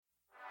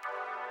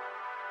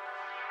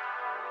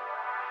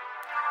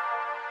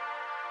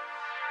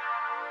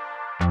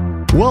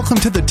Welcome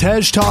to the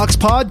Tej Talks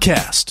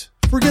podcast.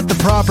 Forget the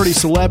property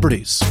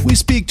celebrities. We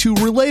speak to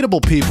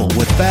relatable people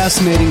with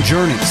fascinating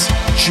journeys,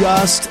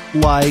 just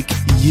like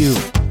you.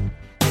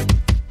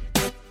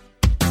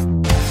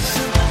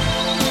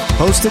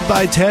 Hosted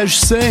by Tej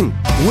Singh,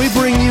 we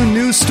bring you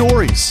news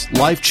stories,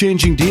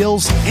 life-changing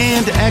deals,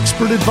 and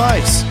expert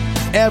advice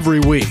every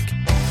week.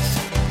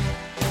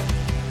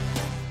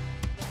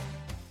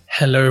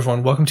 Hello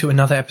everyone, welcome to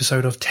another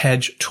episode of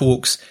Tej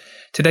Talks.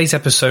 Today's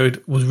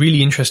episode was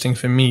really interesting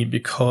for me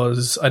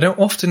because I don't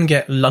often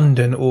get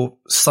London or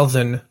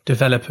southern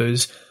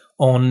developers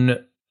on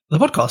the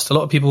podcast. A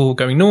lot of people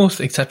going north,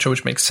 etc.,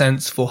 which makes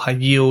sense for high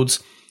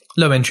yields,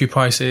 low entry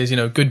prices,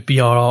 good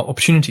BRR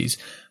opportunities.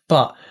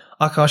 But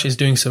Akash is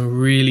doing some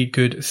really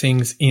good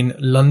things in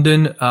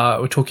London.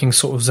 We're talking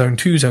sort of zone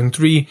 2, zone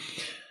 3.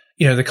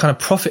 The kind of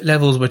profit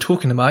levels we're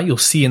talking about, you'll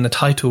see in the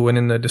title and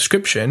in the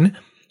description,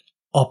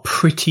 are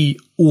pretty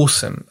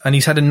awesome. And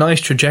he's had a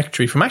nice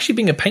trajectory from actually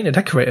being a painter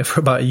decorator for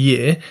about a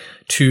year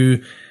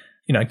to,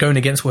 going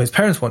against what his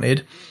parents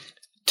wanted,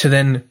 to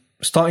then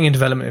starting in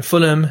development in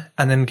Fulham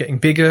and then getting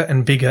bigger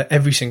and bigger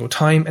every single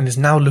time, and is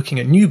now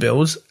looking at new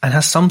builds and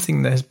has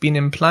something that has been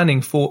in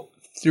planning for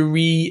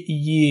 3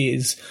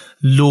 years.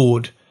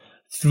 Lord,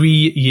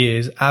 3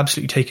 years,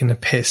 absolutely taking the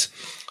piss.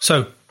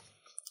 So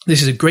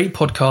this is a great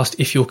podcast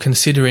if you're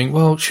considering,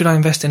 well, should I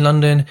invest in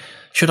London?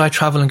 Should I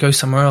travel and go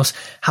somewhere else?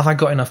 Have I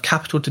got enough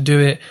capital to do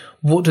it?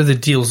 What do the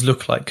deals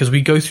look like? Because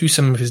we go through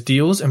some of his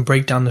deals and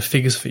break down the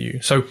figures for you.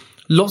 So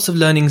lots of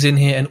learnings in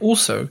here, and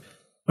also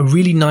a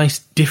really nice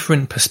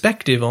different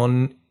perspective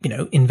on,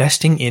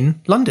 investing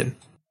in London.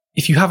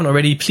 If you haven't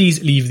already,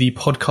 please leave the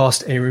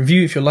podcast a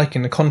review. If you're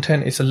liking the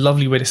content, it's a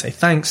lovely way to say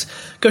thanks.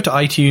 Go to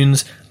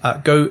iTunes,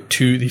 go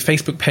to the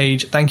Facebook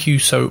page. Thank you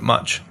so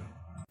much.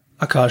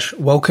 Akash,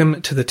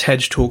 welcome to the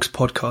Tej Talks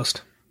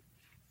podcast.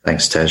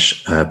 Thanks, Tej.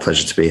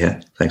 Pleasure to be here.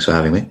 Thanks for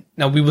having me.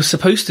 Now, we were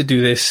supposed to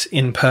do this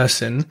in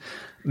person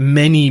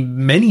many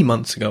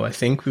months ago, I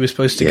think. We were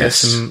supposed to get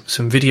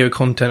some video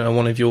content on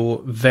one of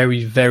your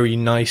very, very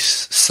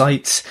nice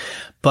sites.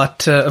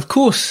 But, of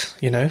course,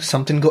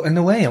 something got in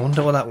the way. I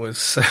wonder what that was.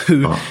 So,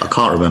 I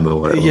can't remember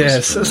what it was.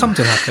 Yes,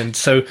 something happened.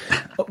 So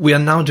we are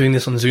now doing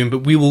this on Zoom, but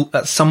we will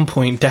at some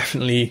point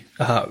definitely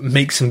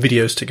make some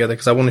videos together,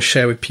 because I want to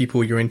share with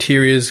people your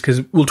interiors,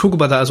 because we'll talk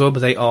about that as well, but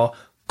they are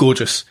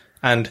gorgeous.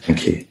 And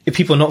thank you. If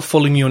people are not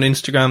following you on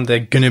Instagram, they're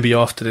going to be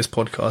after this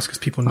podcast, because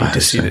people need to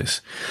see this.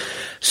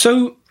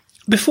 So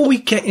before we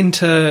get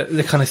into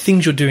the kind of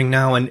things you're doing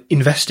now and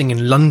investing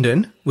in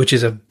London, which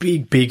is a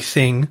big, big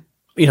thing,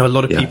 a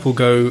lot of people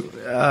go,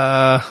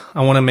 I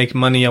want to make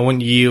money. I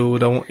want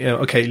yield.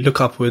 Okay,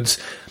 look upwards.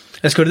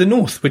 Let's go to the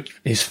north, which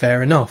is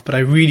fair enough. But I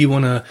really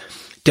want to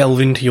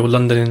delve into your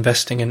London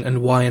investing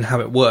and why and how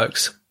it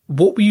works.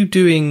 What were you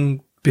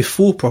doing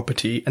before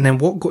property, and then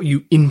what got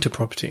you into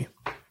property?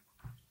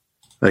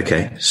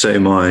 Okay, so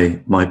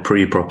my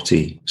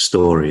pre-property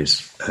story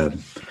is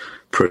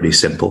pretty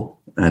simple,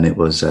 and it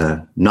was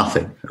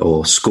nothing,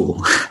 or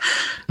school.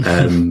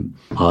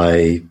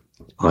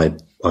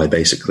 I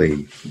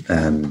basically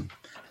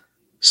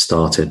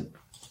started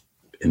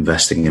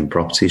investing in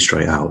property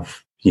straight out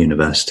of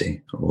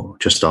university, or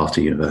just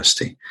after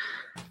university.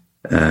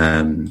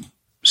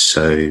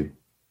 So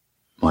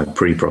my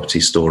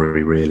pre-property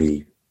story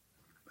really,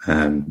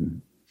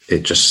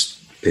 it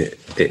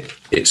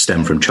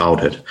stemmed from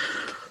childhood,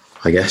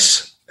 I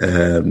guess.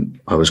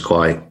 I was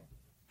quite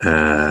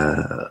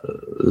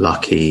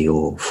lucky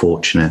or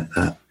fortunate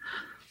that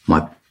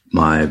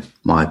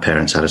my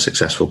parents had a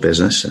successful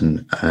business,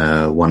 and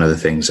one of the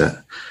things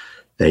that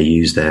they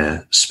used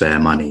their spare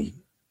money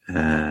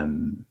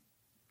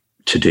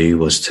to do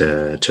was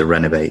to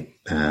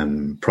renovate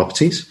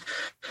properties.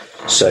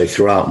 So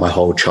throughout my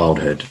whole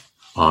childhood,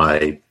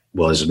 I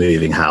was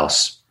moving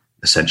house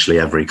essentially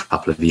every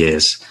couple of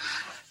years,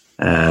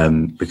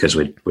 because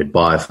we'd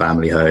buy a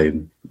family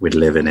home, we'd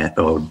live in it,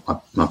 or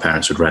my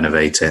parents would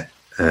renovate it,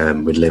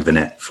 we'd live in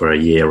it for a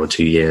year or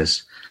 2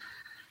 years,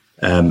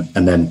 and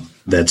then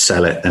they'd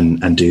sell it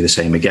and do the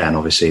same again.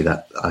 Obviously,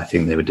 that I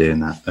think they were doing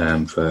that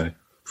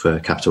for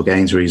capital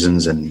gains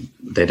reasons, and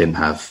they didn't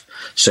have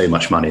so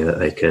much money that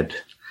they could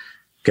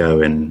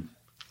go and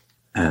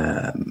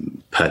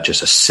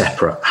purchase a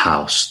separate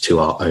house to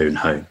our own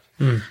home.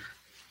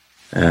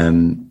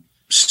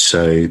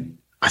 So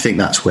I think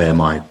that's where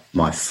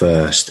my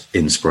first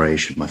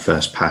inspiration, my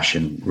first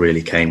passion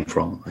really came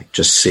from, like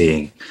just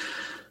seeing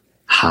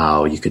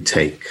how you could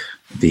take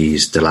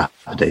these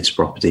dilapidated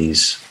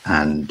properties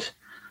and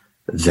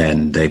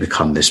then they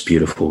become this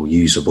beautiful,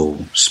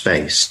 usable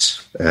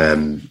space.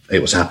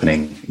 It was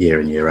happening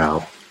year in, year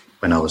out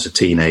when I was a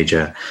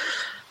teenager,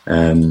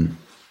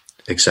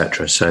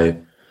 etc. So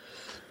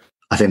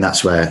I think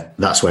that's where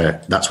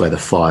the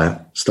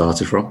fire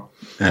started from.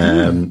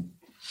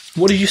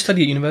 What did you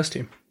study at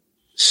university?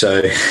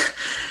 So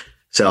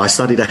I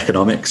studied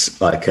economics,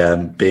 like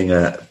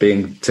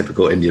being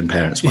typical Indian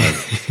parents.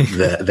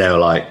 They were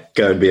like,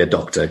 go and be a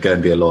doctor, go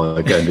and be a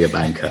lawyer, go and be a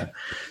banker.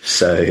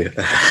 So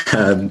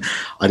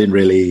I didn't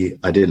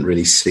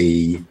really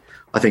see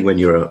I think when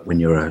you're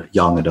a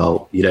young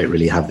adult, you don't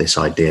really have this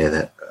idea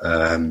that,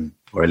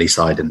 or at least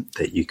I didn't,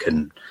 that you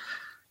can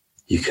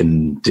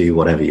do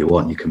whatever you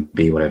want, you can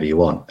be whatever you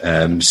want.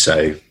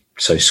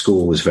 So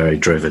school was very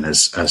driven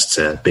as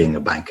to being a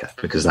banker,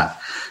 because that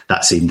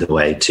seemed the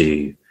way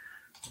to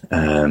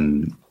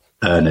earn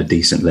a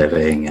decent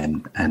living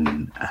and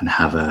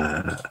have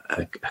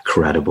a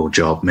credible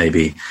job.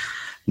 Maybe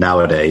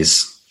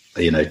nowadays,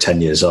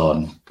 10 years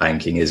on,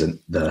 banking isn't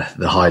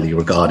the highly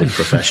regarded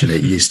profession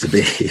it used to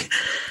be.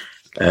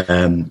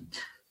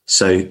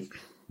 So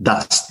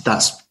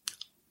that's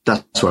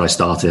where I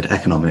started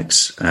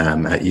economics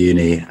at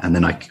uni, and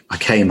then I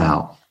came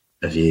out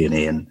of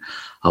uni and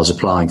I was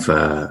applying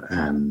for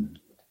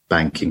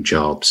banking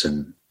jobs,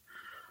 and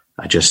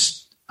I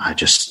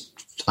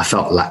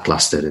felt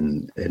lackluster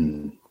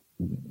in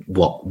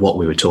what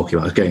we were talking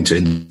about. I was going to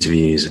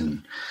interviews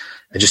and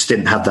I just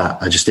didn't have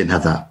that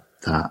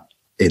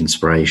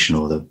inspiration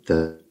or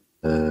the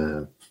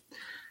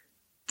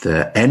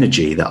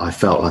energy that I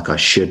felt like I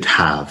should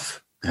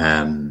have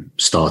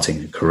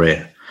starting a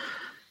career.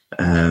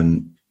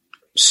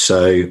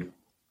 So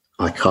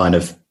I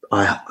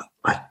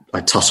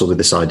tussled with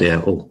this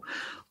idea. Oh,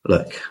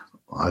 look,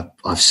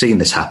 I've seen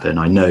this happen.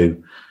 I know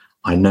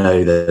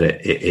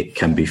that it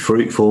can be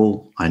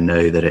fruitful. I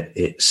know that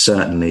it's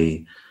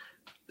certainly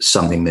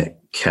something that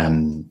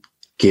can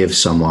give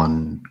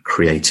someone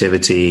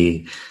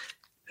creativity.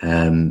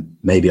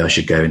 Maybe I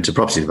should go into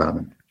property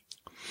development.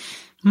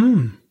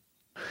 And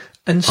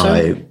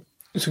so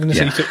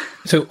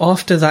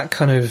after that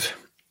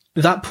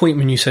point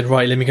when you said,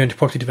 right, let me go into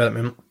property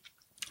development,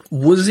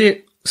 was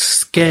it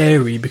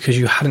scary because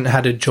you hadn't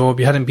had a job,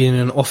 you hadn't been in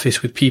an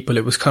office with people?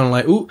 It was kind of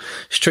like, oh,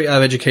 straight out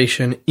of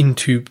education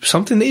into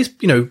something that is,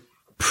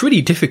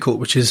 pretty difficult,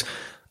 which is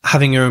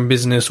having your own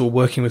business or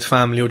working with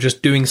family or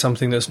just doing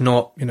something that's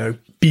not,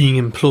 being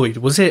employed.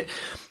 Did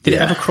it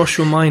ever cross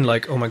your mind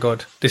like, oh my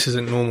God, this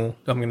isn't normal,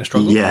 I'm going to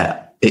struggle?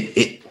 Yeah,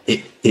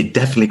 it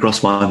definitely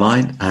crossed my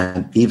mind.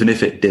 And even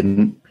if it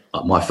didn't,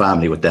 my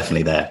family were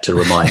definitely there to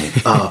remind me,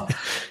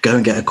 go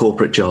and get a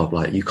corporate job.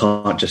 Like you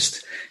can't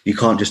just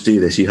do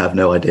this. You have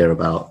no idea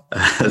about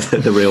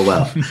the real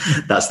world.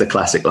 That's the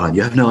classic line.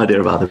 You have no idea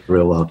about the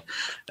real world.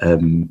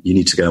 You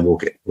need to go and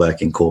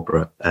work in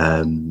corporate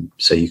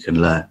so you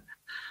can learn.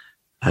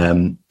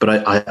 But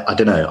I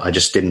don't know. I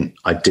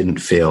didn't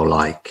feel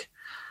like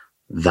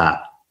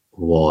that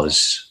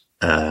was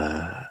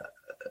the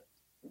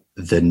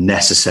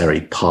necessary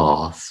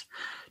path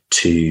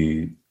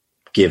to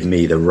give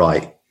me the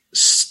right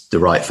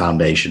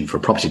foundation for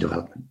property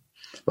development.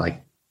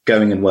 Like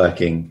going and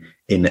working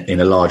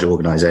in a large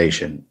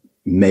organization,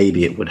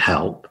 maybe it would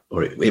help,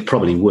 or it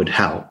probably would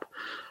help,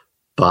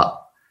 but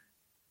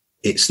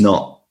it's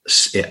not.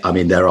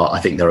 I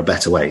think there are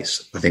better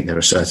ways. I think there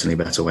are certainly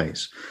better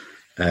ways.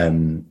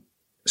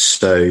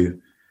 So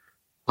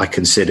I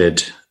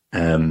considered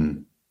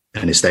an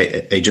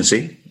estate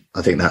agency.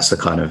 I think that's the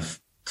kind of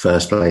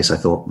first place I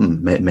thought,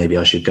 maybe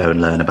I should go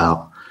and learn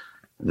about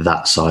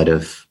that side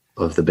of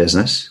the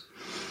business.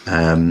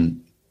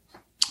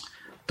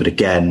 But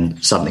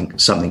again,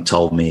 something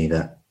told me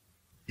that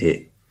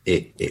it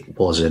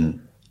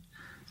wasn't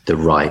the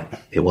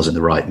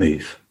right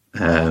move.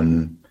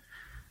 And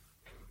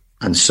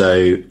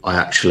so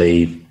I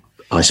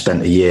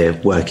spent a year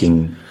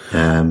working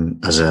in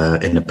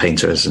the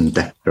painters and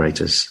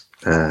decorators.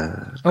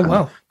 Oh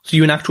wow! So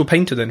you were an actual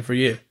painter then for a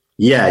year?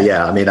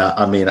 Yeah. I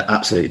mean,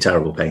 absolutely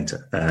terrible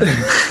painter. But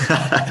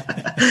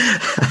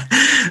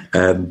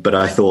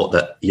I thought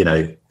that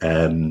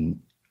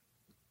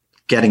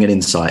getting an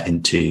insight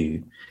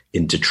into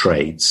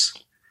trades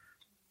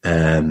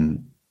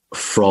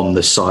from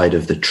the side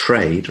of the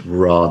trade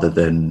rather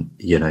than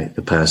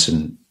the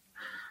person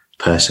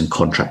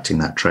contracting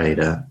that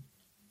trader,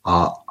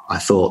 I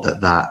thought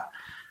that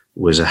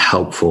was a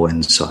helpful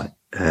insight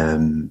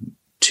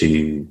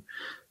to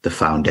the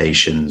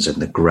foundations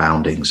and the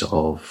groundings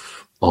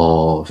of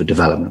a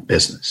development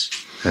business.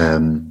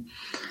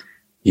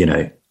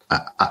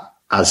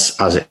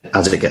 As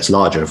it gets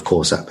larger, of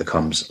course, that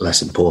becomes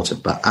less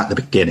important. But at the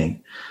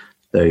beginning,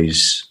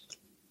 those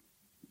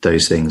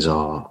things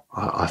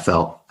I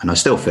felt, and I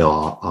still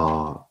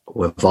feel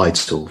were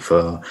vital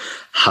for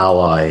how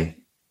I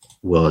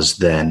was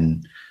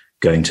then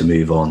going to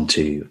move on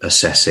to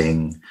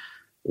assessing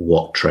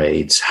what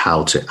trades,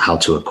 how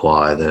to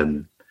acquire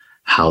them,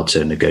 how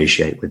to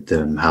negotiate with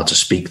them, how to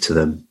speak to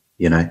them.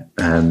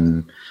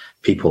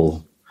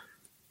 People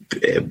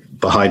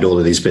behind all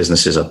of these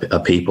businesses are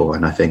people,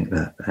 and I think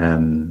that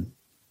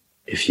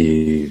if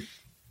you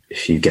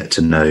get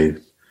to know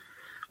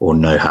or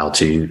know how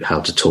to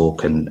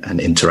talk and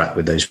interact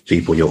with those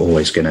people, you're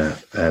always gonna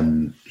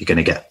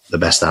get the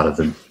best out of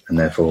them, and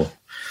therefore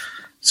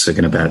it's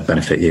going to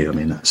benefit you. I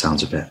mean, that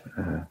sounds a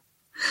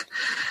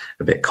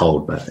bit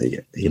cold, but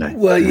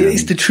Well,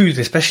 it's the truth,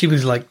 especially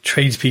with like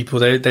tradespeople.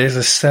 There's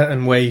a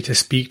certain way to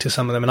speak to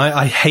some of them, and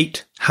I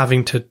hate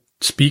having to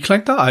speak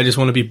like that. I just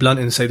want to be blunt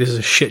and say, this is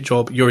a shit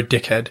job. You're a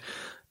dickhead.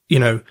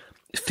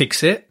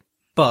 Fix it.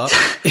 But,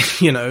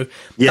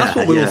 that's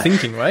what we're all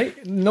thinking, right?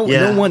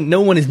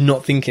 No one is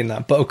not thinking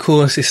that. But of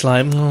course, it's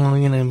like,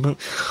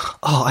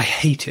 I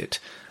hate it.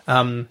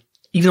 Even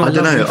though I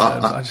don't know.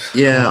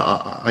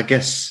 I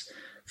guess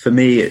for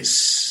me,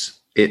 it's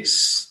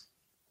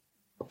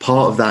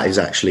part of that is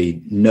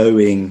actually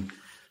knowing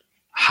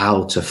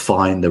how to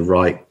find the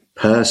right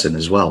person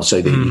as well,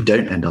 so that you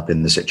don't end up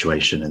in the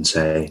situation and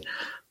say,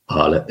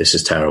 "Oh, look, this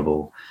is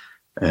terrible,"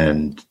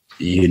 and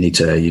you need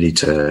to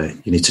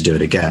do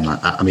it again.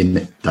 I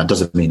mean, that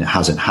doesn't mean it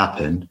hasn't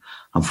happened.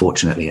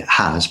 Unfortunately, it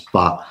has,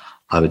 but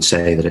I would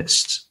say that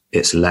it's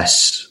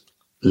less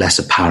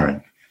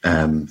apparent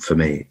for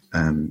me,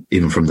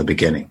 even from the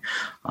beginning.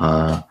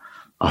 I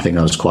think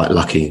I was quite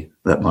lucky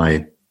that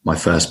my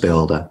first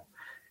builder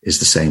is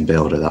the same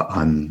builder that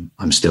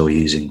I'm still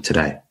using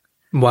today.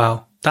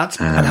 Wow,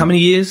 and how many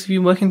years have you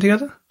been working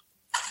together?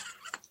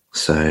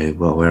 So,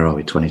 well, where are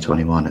we?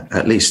 2021.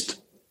 At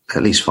least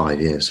 5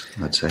 years,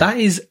 I'd say. That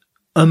is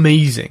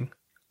amazing.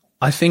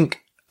 I think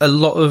a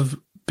lot of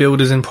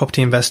builders and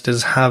property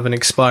investors have an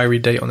expiry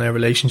date on their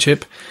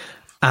relationship,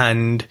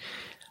 and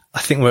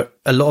I think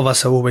a lot of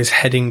us are always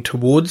heading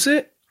towards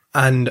it,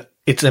 and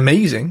it's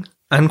amazing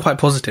and quite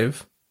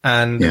positive,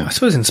 and I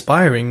suppose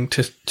inspiring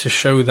to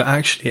show that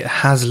actually it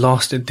has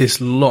lasted this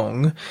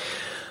long,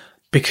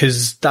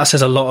 because that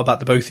says a lot about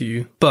the both of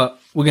you. But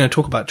we're going to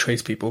talk about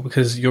tradespeople,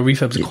 because your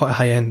refurbs are quite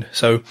high end,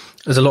 so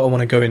there's a lot I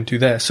want to go into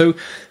there. So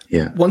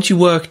once you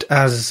worked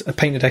as a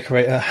painter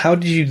decorator, how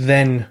did you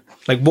then,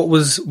 what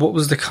was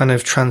the kind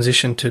of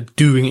transition to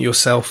doing it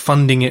yourself,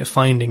 funding it,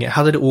 finding it?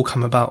 How did it all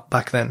come about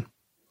back then?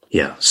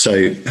 Yeah.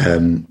 So,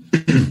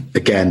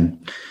 again,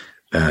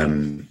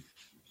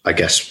 I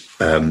guess,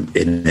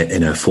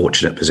 in a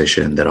fortunate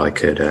position that I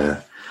could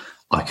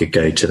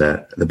go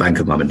to the bank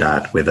of mum and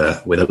dad with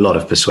a lot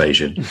of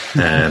persuasion,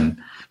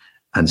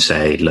 and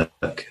say,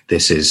 look,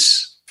 this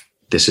is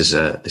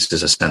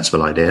a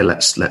sensible idea.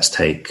 Let's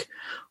take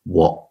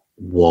what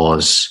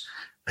was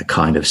a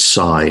kind of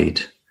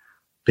side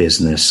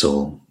business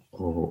or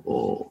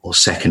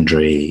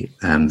secondary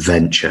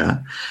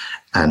venture,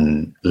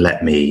 and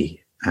let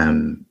me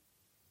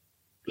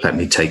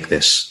take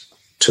this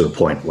to a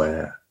point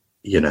where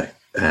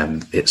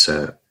it's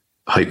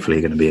hopefully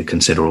going to be a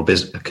considerable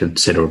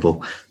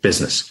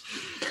business.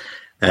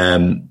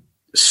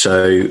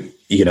 So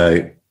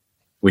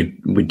we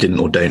didn't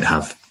or don't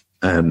have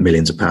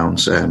millions of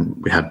pounds.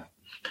 We had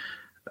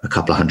a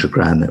couple of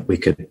 $100,000 that we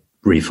could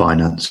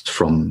refinance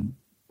from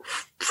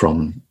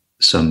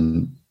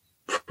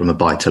a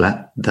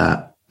buy-to-let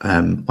that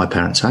my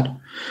parents had,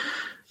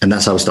 and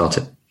that's how it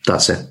started.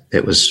 That's it.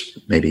 It was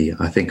maybe,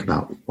 I think,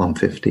 about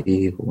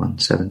 150 or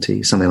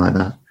 170, something like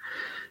that.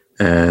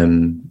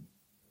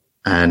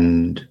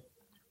 And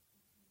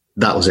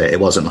that was it. It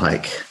wasn't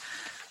like,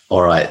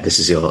 all right, this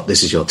is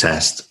your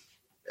test.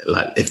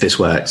 Like, if this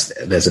works,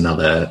 there's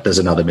another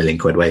 £1 million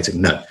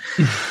waiting. No,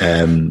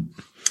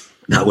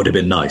 that would have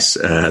been nice.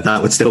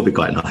 That would still be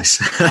quite nice,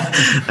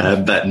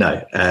 but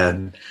no.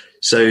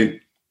 So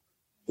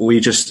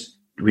we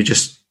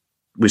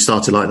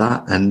started like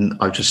that, and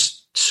I've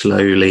just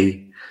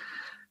slowly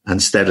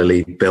and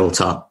steadily built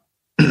up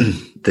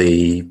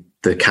the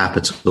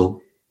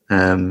capital,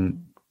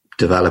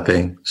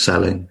 developing,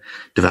 selling,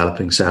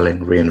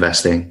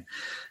 reinvesting,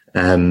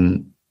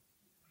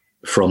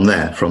 from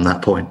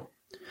that point.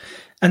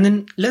 And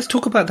then let's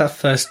talk about that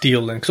first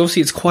deal then, because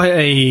obviously it's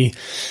quite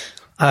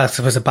I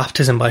suppose a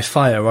baptism by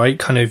fire, right?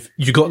 Kind of,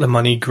 you got the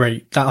money,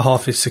 great. That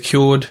half is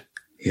secured.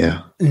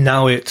 Yeah.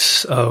 Now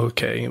it's,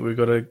 okay, we've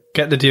got to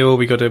get the deal,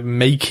 we got to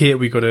make it,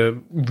 we got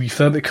to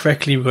refurb it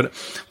correctly,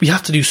 we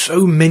have to do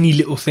so many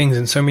little things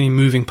and so many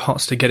moving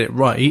parts to get it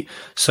right.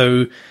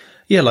 So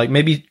yeah,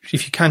 maybe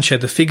if you can share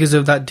the figures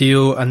of that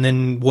deal and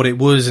then what it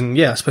was, and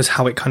I suppose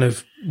how it kind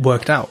of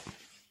worked out.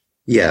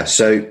 Yeah.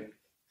 So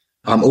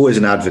I'm always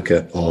an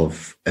advocate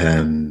of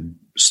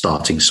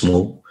starting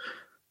small.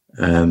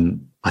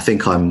 I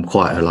think I'm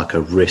quite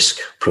a risk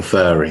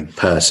preferring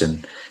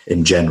person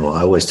in general.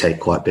 I always take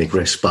quite big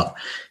risks, but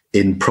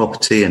in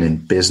property and in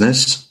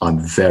business, I'm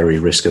very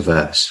risk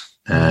averse.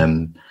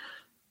 And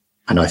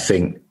I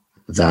think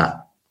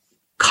that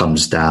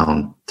comes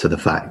down to the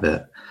fact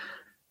that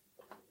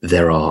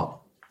there are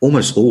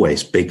almost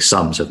always big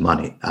sums of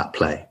money at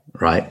play,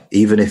 right?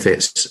 Even if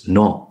it's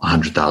not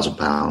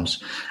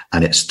 £100,000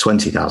 and it's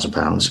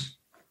 £20,000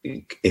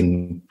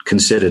 in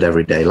considered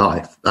everyday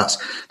life,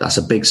 that's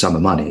a big sum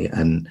of money.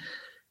 And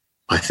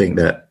I think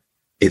that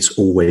it's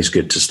always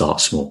good to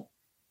start small.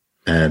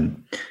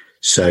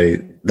 So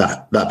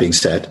that being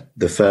said,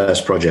 the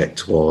first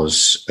project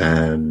was,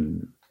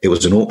 it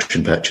was an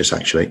auction purchase,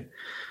 actually,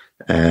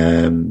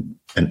 an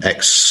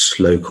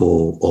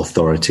ex-local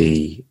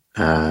authority,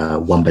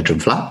 1-bedroom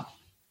flat,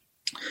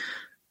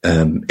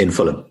 in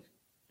Fulham.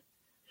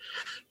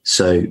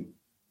 So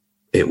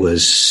it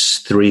was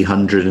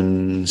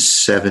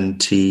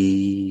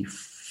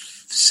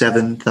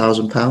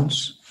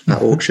 £377,000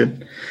 at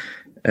auction.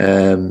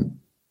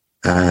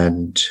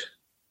 And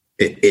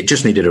it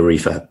just needed a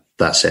refurb.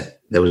 That's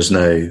it. There was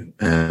no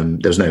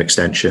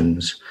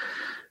extensions.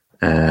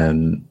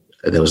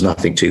 There was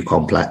nothing too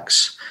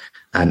complex,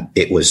 and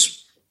it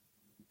was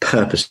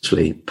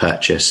purposefully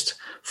purchased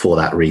for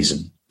that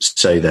reason,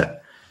 so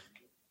that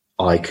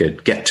I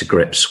could get to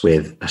grips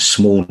with a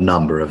small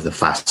number of the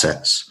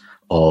facets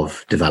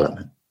of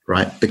development,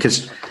 right?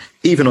 Because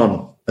even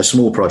on a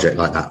small project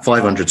like that,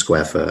 500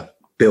 square foot,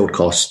 build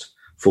cost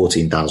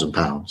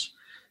 £14,000,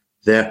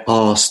 there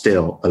are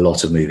still a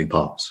lot of moving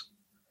parts.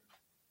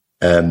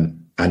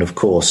 And of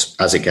course,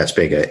 as it gets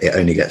bigger, it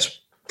only gets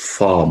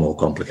far more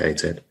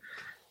complicated.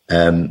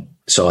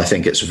 So I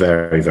think it's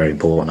very, very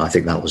important. I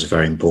think that was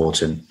very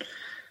important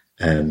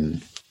to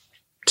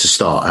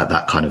start at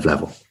that kind of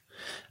level.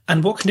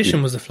 And what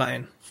condition was the flat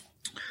in?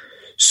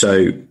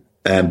 So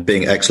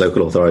being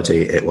ex-local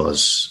authority, it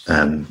was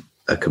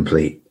a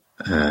complete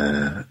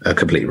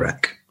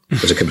wreck.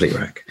 It was a complete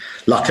wreck.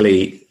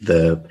 Luckily,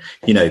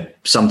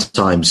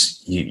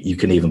 sometimes you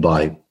can even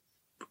buy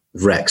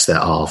wrecks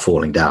that are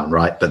falling down,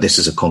 right? But this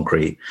is a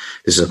concrete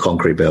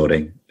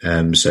building.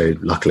 So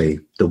luckily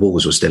the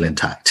walls were still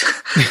intact.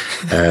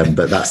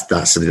 But that's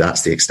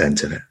the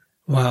extent of it.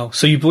 Wow.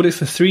 So you bought it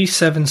for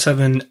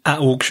 377 at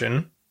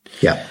auction.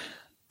 Yeah.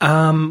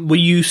 Were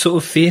you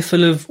sort of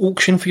fearful of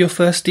auction for your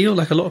first deal,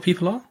 like a lot of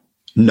people are?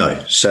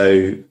 No.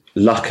 So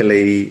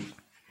luckily,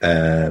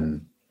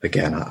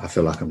 again, I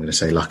feel like I'm going to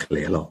say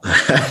luckily a lot,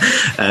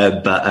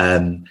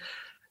 but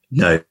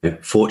no.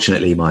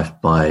 Fortunately,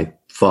 my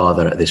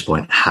father at this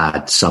point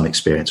had some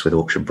experience with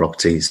auction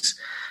properties.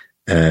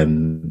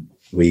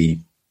 We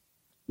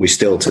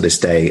still to this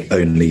day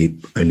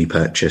only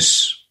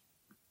purchase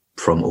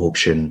from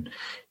auction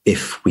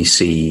if we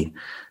see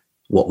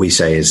what we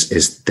say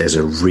is there's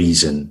a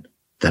reason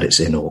that it's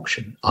in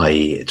auction,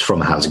 i.e. it's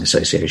from a housing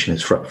association,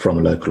 it's from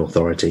a local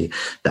authority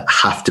that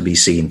have to be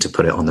seen to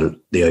put it on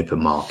the open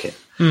market.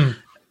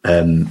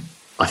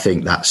 I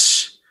think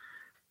that's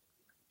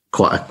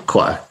quite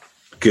a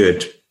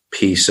good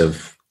piece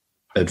of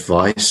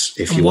advice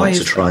if you want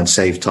to try and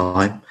save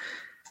time.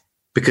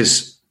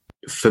 Because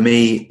for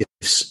me,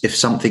 if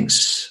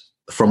something's,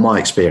 from my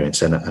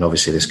experience, and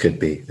obviously this could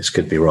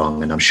be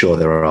wrong, and I'm sure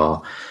there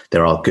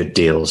are good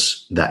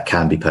deals that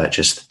can be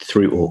purchased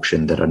through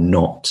auction that are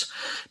not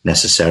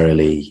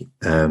necessarily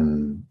a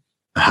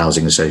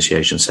housing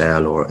association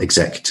sale or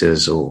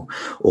executors or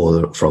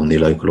from the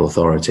local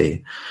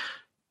authority.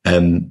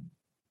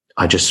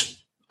 I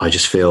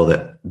just feel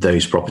that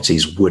those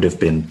properties would have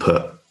been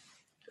put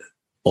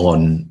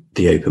on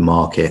the open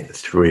market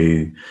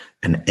through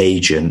an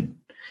agent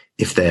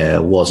if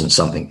there wasn't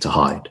something to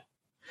hide.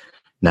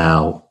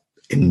 Now,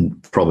 in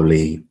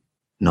probably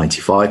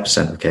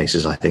 95% of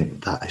cases, I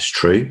think that is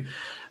true.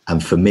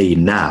 And for me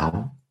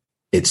now,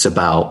 it's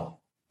about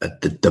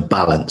the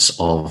balance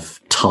of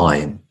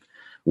time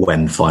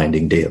when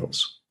finding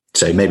deals.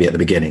 So maybe at the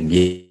beginning,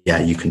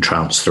 you can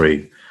trounce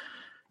through,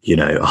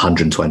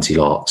 120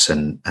 lots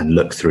and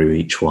look through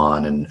each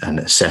one and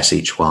assess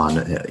each one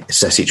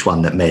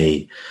that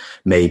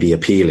may be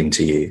appealing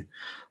to you.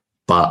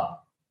 But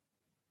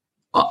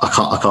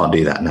I can't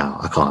do that now.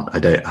 I can't. I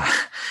don't.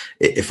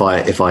 If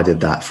I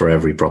did that for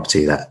every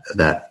property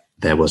that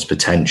there was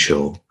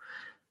potential,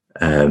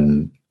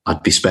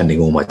 I'd be spending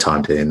all my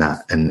time doing that.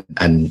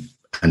 And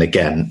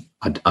again,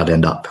 I'd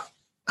end up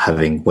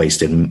having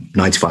wasted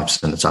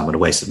 95% of the time. I'd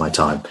have wasted my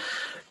time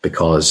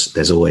because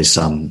there's always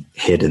some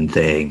hidden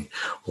thing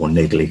or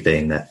niggly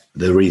thing that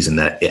the reason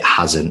that it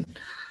hasn't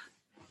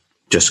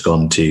just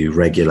gone to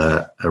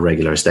regular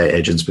estate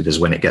agents, because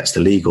when it gets to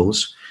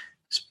legals,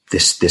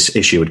 this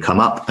issue would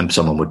come up and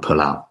someone would pull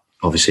out.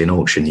 Obviously in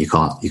auction, you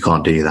can't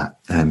do that.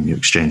 You're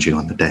exchanging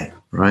on the day,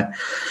 right?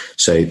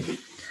 So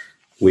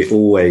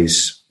we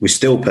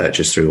still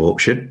purchase through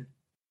auction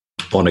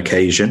on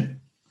occasion,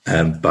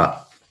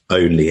 but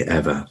only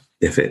ever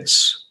if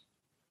it's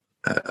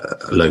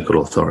a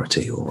local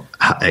authority or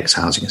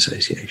ex-housing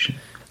association.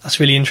 That's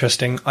really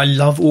interesting. I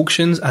love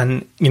auctions,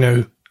 and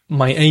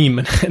my aim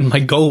and my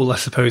goal, I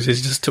suppose,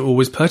 is just to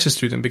always purchase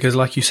through them because,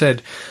 like you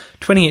said,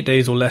 28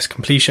 days or less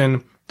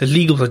completion, the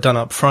legals are done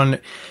up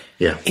front.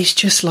 Yeah. It's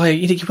just like,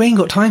 you ain't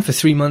got time for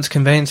 3 months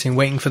conveyancing,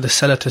 waiting for the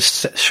seller to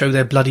show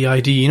their bloody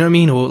ID, you know what I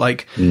mean? Or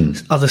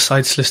other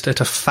side solicitor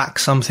to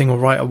fax something or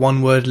write a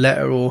one-word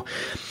letter.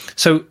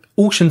 So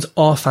auctions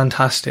are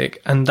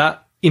fantastic. And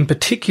that in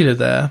particular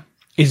there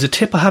is a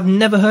tip I have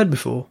never heard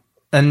before.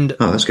 And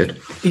oh, that's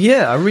good.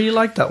 Yeah, I really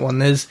like that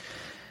one.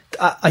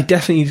 I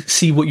definitely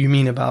see what you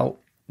mean about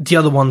the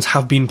other ones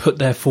have been put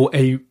there for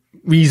a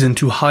reason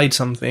to hide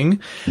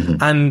something. Mm-hmm.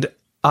 And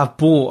I've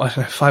bought,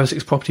 5 or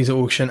 6 properties at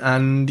auction,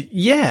 and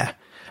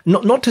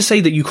not to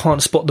say that you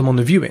can't spot them on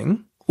the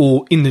viewing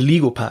or in the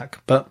legal pack,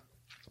 but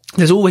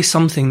there's always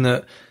something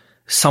that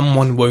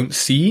someone won't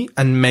see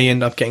and may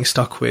end up getting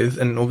stuck with.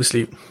 And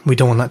obviously we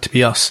don't want that to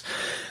be us.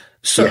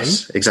 So,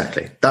 yes,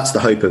 exactly. That's the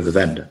hope of the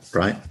vendor,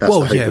 right? That's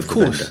the hope of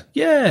course. The vendor.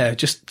 Yeah,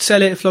 just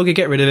sell it, flog it,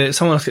 get rid of it.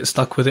 Someone else gets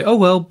stuck with it. Oh,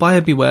 well,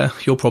 buyer beware,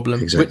 your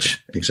problem.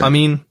 Exactly. I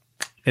mean,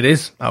 it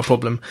is our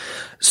problem.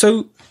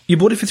 So you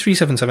bought it for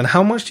 377.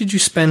 How much did you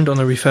spend on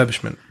a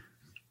refurbishment?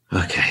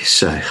 Okay,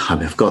 so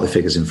I've got the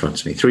figures in front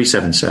of me.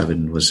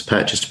 377 was the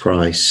purchase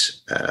price.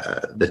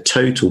 The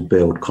total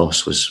build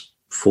cost was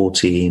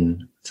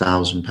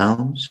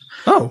 £14,000.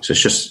 Oh, so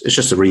it's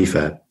just a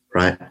refurb,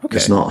 right? Okay.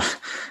 It's not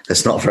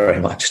very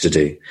much to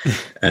do.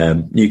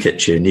 New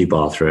kitchen, new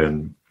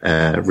bathroom,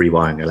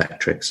 rewiring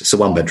electrics. It's a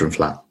 1-bedroom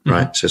flat,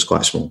 right? Mm-hmm. So it's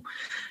quite small.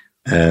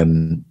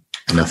 And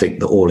I think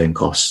the all-in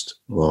cost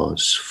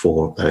was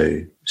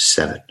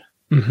 407.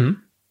 Mm-hmm.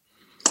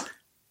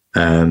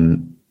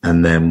 And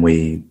then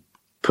we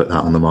put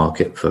that on the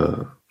market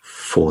for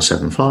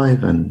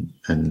 475 and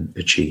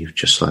achieved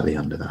just slightly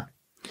under that.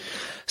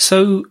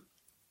 So,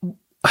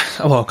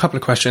 well, a couple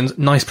of questions.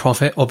 Nice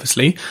profit,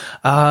 obviously.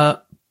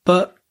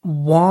 But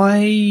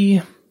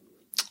why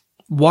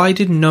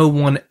did no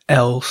one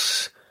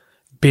else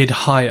bid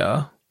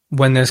higher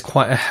when there's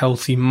quite a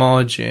healthy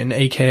margin,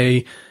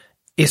 aka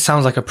it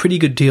sounds like a pretty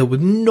good deal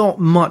with not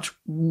much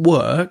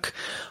work?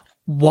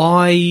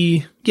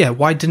 Why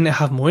didn't it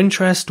have more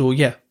interest? Or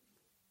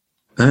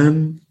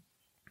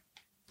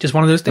just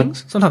one of those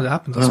things. Sometimes it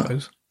happens, I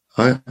suppose.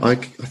 I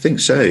think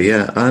so.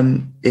 Yeah.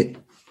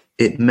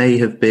 It may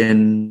have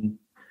been.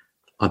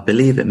 I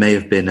believe it may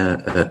have been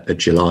a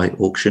July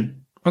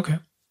auction. Okay.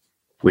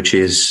 Which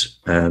is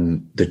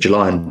the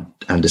July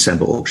and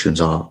December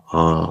auctions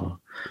are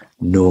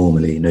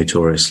normally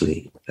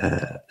notoriously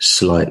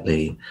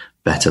slightly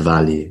better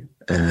value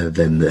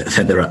than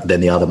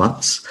the other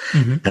months,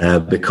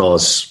 mm-hmm.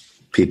 Because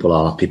people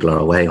are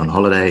away on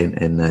holiday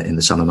in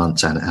the summer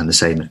months and the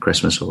same at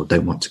Christmas, or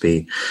don't want to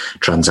be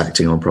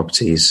transacting on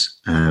properties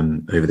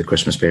over the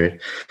Christmas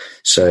period.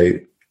 So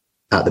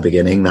at the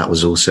beginning, that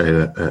was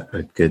also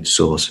a good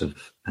source of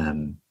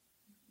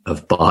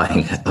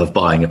buying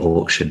at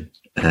auction.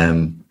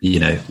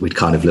 We'd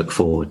kind of look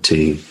forward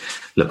to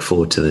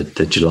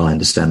the July and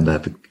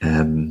December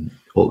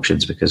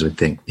auctions because we'd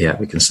think,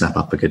 we can snap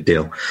up a good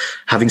deal.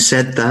 Having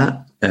said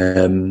that,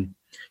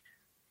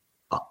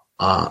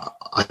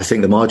 I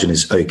think the margin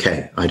is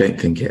okay. I don't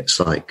think it's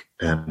like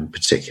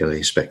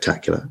particularly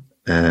spectacular.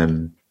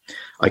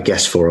 I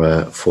guess for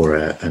a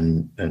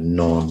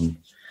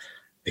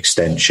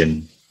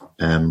non-extension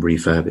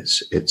refurb,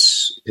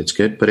 it's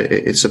good, but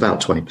it's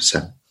about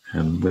 20%,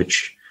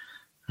 which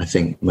I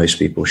think most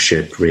people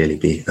should really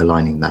be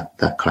aligning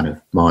that kind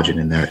of margin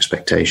in their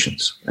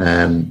expectations.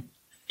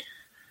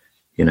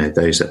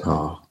 Those that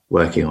are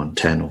working on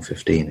 10 or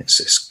 15,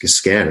 it's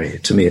scary.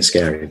 To me, it's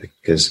scary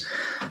because,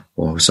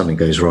 well, if something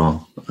goes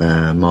wrong,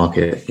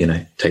 market,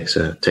 takes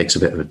a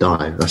bit of a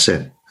dive. That's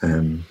it.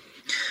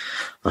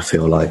 I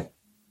feel like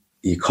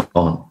you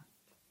can't,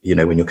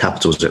 when your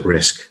capital's at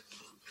risk,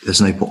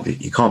 there's no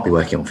point. You can't be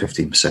working on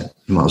 15%.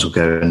 You might as well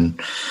go and,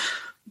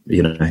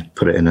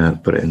 put it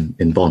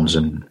in bonds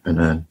and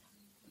earn,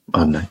 I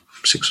don't know,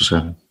 6 or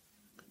 7.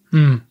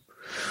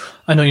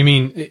 I know what you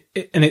mean.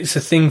 And it's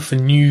a thing for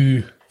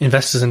new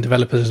investors and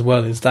developers as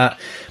well, is that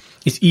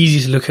it's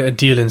easy to look at a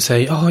deal and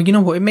say, oh, you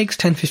know what, it makes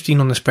 10,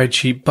 15 on the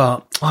spreadsheet,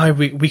 but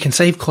we can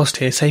save cost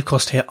here.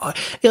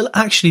 It'll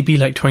actually be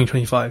like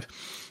 2025.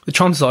 The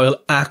chances are it'll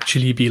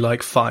actually be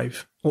like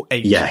 5 or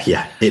 8.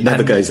 Yeah. It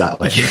never goes that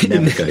way. It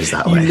never goes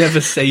that way. You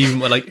never save,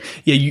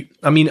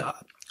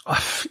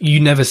 you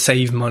never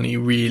save money,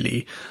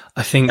 really.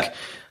 I think,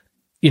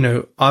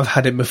 I've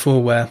had it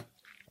before where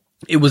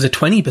it was a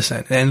 20%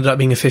 and it ended up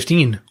being a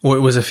 15, or it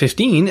was a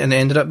 15 and it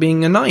ended up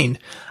being a 9.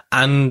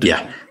 And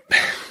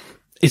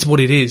it's what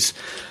it is.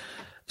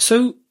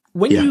 So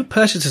when you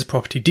purchased this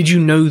property, did you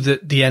know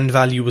that the end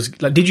value was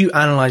did you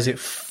analyze it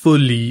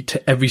fully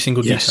to every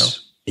single detail?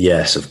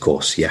 Yes, of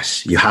course.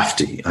 Yes, you have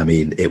to. I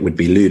mean, it would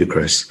be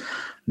ludicrous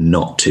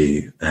not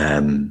to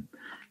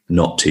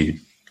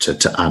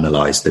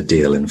analyze the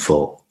deal in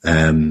full.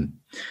 I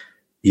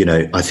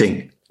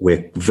think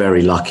we're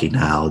very lucky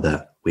now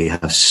that we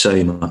have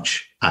so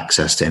much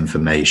access to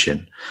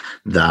information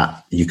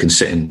that you can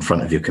sit in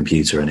front of your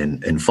computer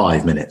and in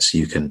 5 minutes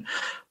you can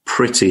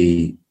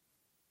pretty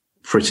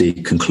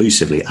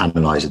conclusively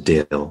analyze a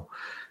deal,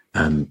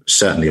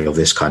 certainly of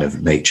this kind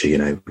of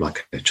nature,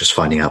 like just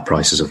finding out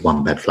prices of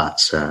 1-bed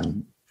flats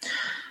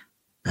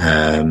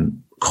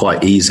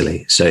quite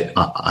easily. So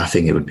I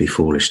think it would be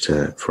foolish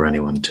for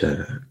anyone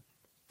to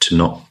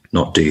not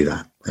do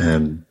that.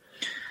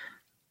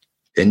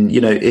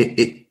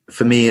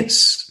 For me,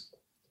 it's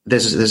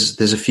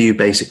there's a few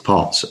basic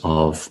parts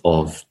of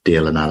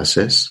deal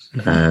analysis: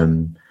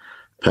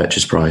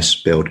 purchase price,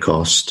 build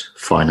cost,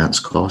 finance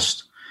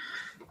cost,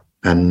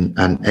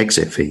 and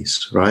exit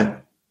fees, right?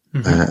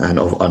 And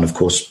of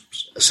course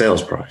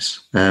sales price.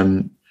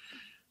 You've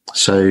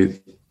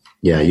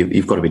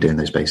got to be doing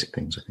those basic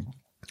things, I think.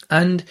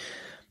 And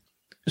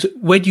so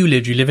where do you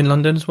live? Do you live in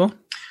London as well?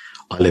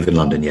 I live in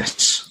London,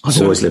 yes. I've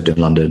always lived in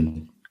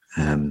London.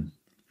 A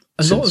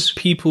lot of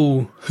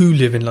people who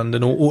live in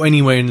London or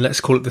anywhere in, let's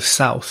call it the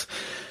South,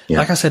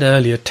 like I said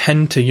earlier,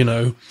 tend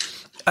to,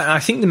 I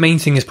think the main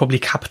thing is probably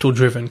capital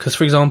driven. Because,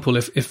 for example,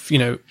 if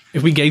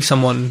we gave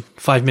someone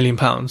 £5 million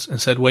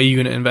and said, where are you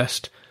going to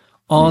invest?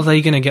 Are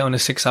they going to get on a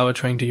 6-hour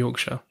train to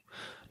Yorkshire?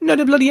 No,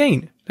 they bloody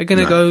ain't. They're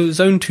going to go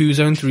zone 2,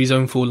 zone 3,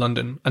 zone 4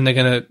 London, and we're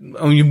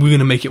going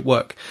to make it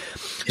work.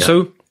 Yeah.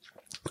 So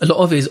a lot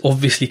of it is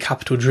obviously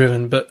capital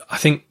driven, but I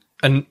think,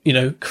 and,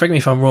 correct me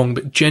if I'm wrong,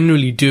 but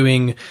generally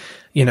doing,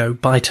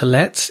 buy to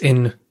lets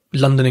in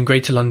London and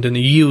Greater London,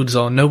 the yields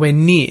are nowhere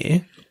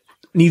near,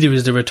 neither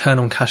is the return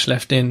on cash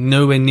left in,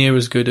 nowhere near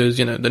as good as,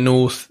 the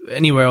North,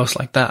 anywhere else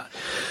like that.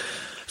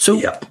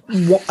 So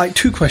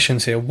two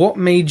questions here. What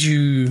made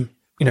you,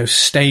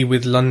 stay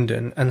with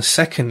London? And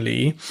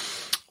secondly,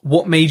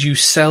 what made you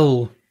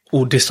sell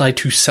or decide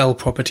to sell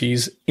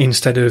properties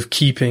instead of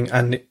keeping,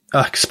 and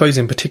I suppose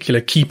in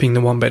particular, keeping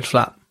the 1-bed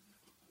flat?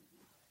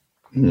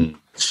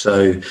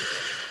 So,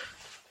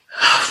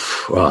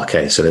 well,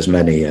 okay. So there's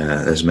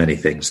many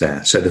things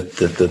there. So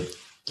the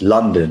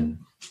London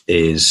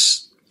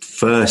is,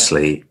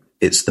 firstly,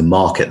 it's the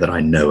market that I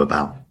know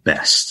about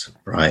best,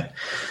 right?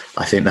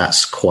 I think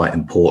that's quite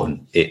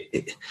important.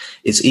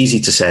 It's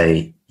easy to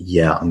say,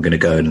 yeah, I'm going to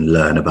go and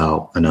learn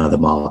about another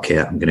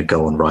market. I'm going to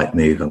go on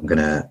Rightmove. I'm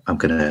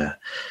going to,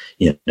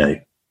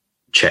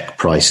 check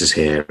prices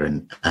here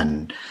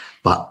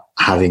but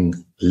having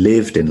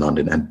lived in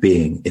London and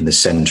being in the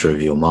center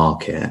of your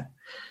market,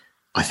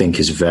 I think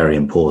is very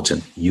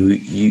important.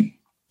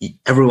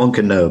 Everyone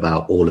can know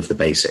about all of the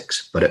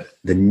basics, but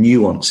the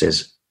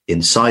nuances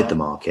inside the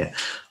market,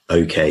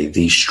 okay,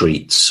 these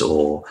streets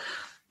or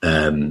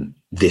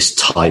this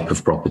type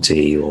of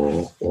property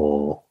or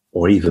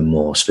even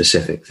more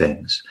specific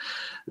things,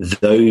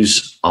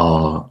 those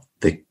are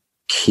the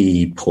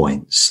key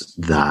points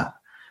that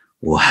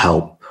will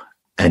help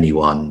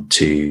anyone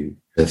to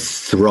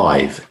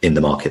thrive in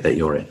the market that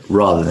you're in,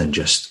 rather than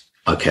just,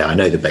 okay, I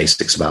know the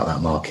basics about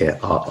that market.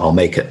 I'll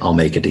make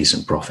a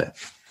decent profit.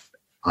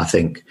 I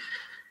think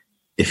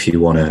if you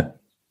want to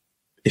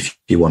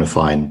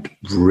find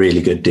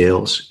really good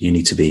deals, you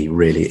need to be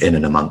really in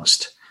and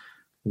amongst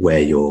where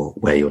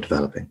you're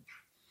developing.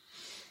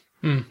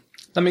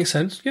 That makes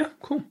sense. Yeah,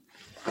 cool.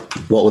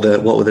 What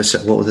were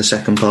the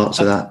second parts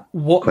of that?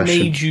 What question?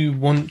 Made you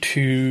want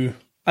to?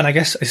 And I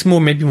guess it's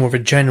maybe more of a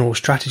general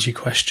strategy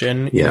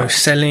question.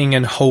 Selling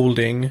and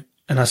holding.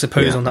 And I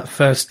suppose on that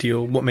first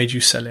deal, what made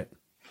you sell it?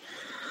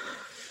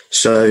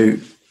 So,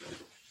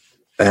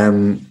 I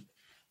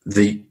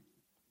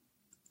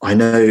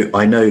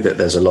know that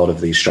there's a lot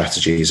of these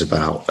strategies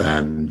about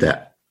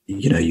that.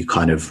 You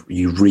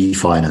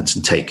refinance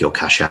and take your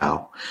cash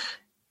out.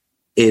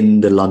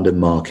 In the London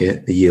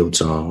market, the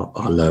yields are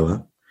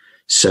lower,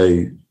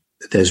 so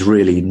there's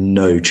really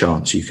no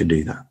chance you can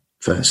do that.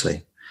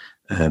 Firstly,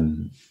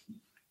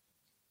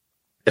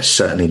 it's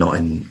certainly not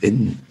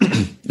in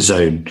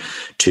zone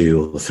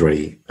 2 or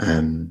 3.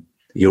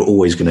 You're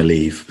always going to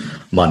leave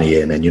money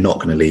in, and you're not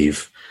going to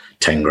leave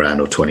 10 grand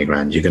or 20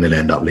 grand. You're going to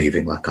end up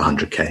leaving like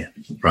 100K,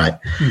 right?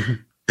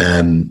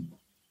 Mm-hmm.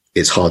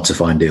 It's hard to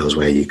find deals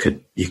where you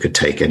could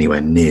take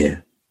anywhere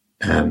near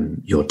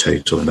your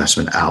total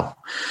investment out.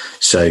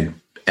 So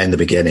in the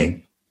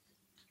beginning,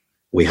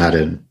 we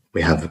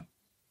have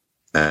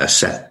a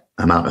set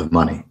amount of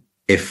money.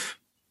 If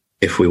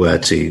we were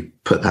to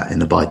put that in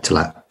the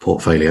buy-to-let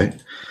portfolio,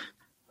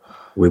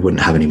 we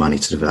wouldn't have any money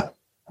to develop.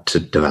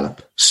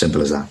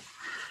 Simple as that,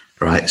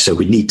 right? So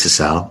we need to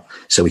sell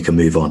so we can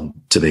move on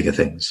to bigger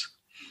things.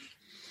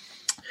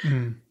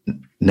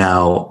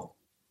 Now,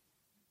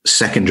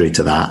 secondary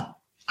to that,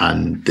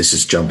 and this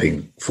is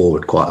jumping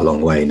forward quite a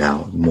long way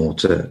now, more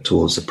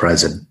towards the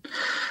present.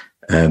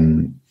 I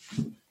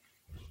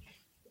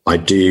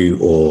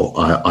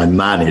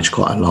manage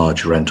quite a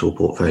large rental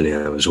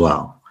portfolio as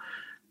well.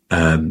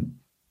 And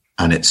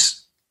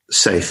it's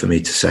safe for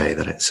me to say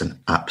that it's an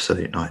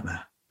absolute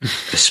nightmare,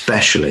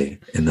 especially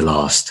in the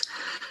last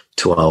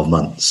 12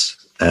 months.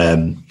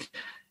 And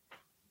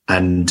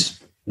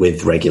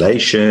with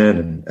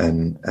regulation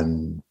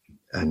and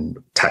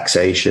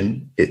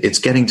taxation, it's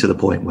getting to the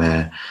point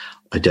where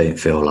I don't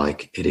feel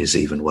like it is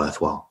even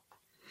worthwhile.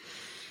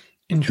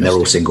 And they're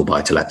all single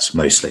buy-to-lets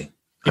mostly.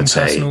 I'd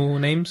say personal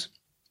names?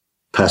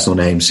 Personal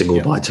names,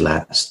 single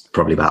buy-to-lets,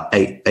 probably about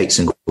eight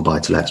single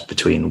buy-to-lets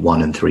between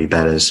 1 and 3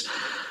 bedders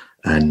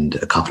and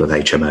a couple of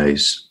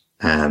HMOs.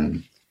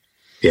 The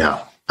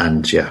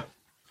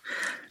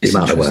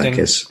amount of work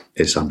is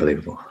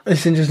unbelievable.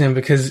 It's interesting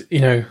because,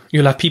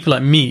 you'll have people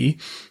like me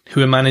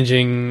who are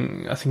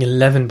managing, I think,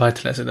 11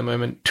 buy-to-lets at the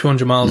moment,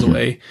 200 miles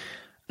away,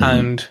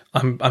 and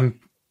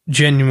I'm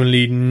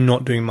genuinely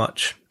not doing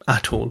much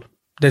at all.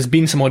 There's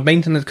been some odd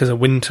maintenance because of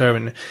winter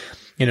and,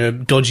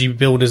 dodgy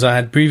builders I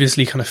had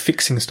previously kind of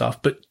fixing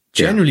stuff. But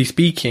generally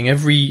speaking,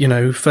 every,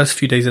 first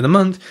few days of the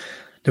month,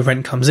 the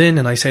rent comes in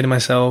and I say to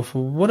myself,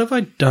 what have I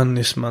done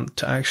this month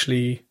to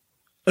actually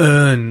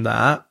earn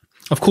that?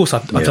 Of course,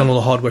 I've done all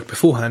the hard work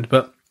beforehand,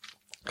 but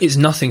it's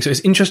nothing. So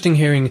it's interesting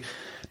hearing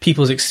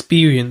people's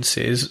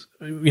experiences,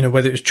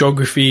 whether it's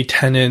geography,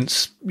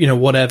 tenants,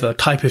 whatever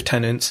type of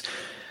tenants,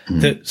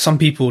 that some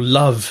people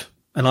love.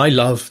 And I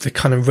love the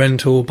kind of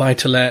rental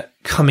buy-to-let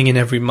coming in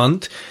every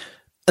month.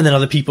 And then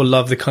other people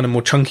love the kind of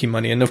more chunky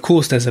money. And of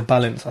course, there's a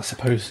balance, I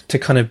suppose, to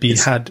kind of be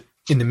had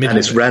in the middle. And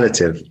it's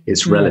relative.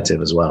 It's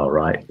relative as well,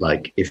 right?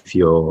 Like if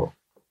you're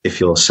if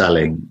you're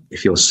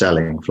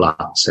selling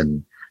flats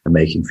and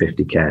making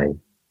 50K,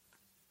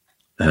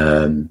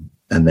 and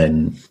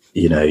then,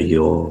 you know,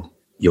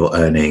 you're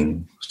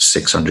earning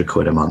 600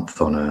 quid a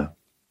month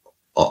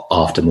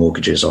after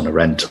mortgages on a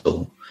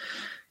rental,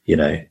 you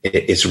know,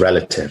 it's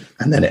relative.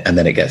 And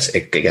then it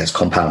gets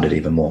compounded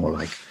even more,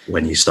 like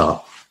when you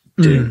start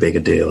doing bigger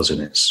deals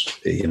and it's,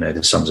 you know,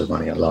 the sums of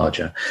money are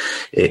larger.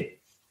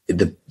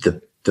 The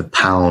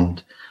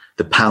pound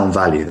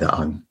value that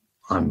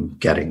I'm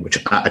getting,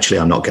 which actually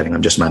I'm not getting,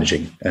 I'm just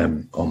managing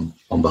on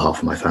behalf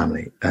of my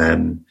family.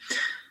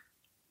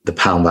 The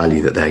pound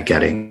value that they're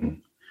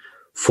getting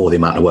for the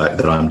amount of work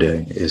that I'm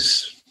doing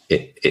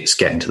it's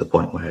getting to the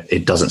point where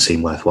it doesn't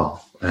seem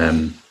worthwhile.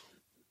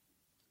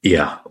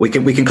 Yeah, we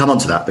can come on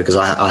to that, because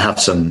I have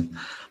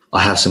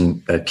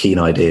some keen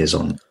ideas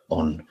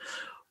on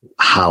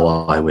how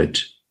I would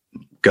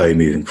go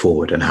moving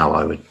forward and how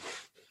I would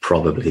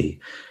probably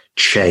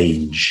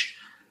change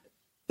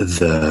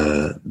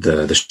the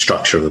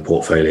structure of the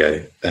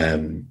portfolio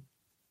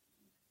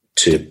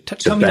to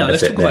tell me now.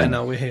 Let's talk about it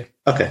now. We're here.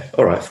 Okay,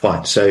 all right,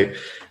 fine. So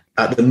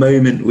at the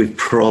moment, we've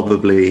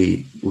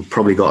probably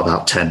got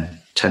about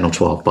 10 or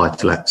 12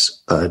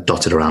 buy-to-lets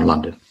dotted around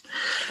London.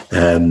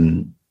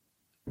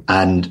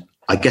 And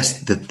I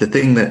guess the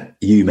thing that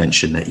you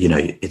mentioned, that, you know,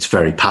 it's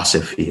very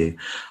passive for you,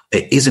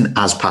 it isn't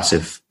as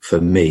passive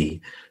for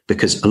me,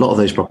 because a lot of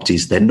those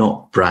properties, they're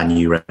not brand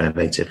new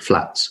renovated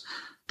flats.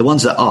 The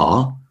ones that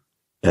are,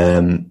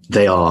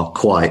 they are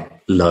quite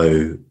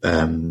low.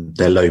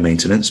 They're low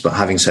maintenance. But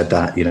having said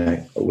that, you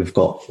know, we've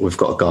got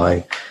a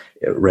guy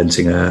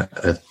renting a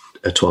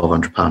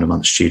 £1,200 a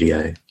month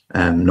studio,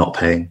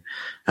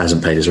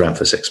 hasn't paid his rent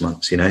for 6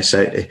 months, you know,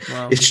 so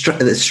wow.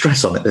 There's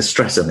stress on it. There's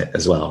stress on it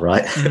as well,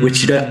 right? Mm-hmm.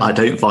 Which I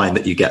don't find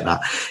that you get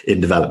that in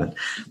development.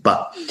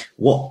 But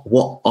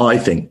what I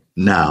think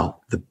now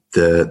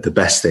the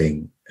best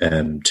thing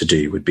to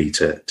do would be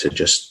to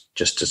just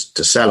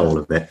sell all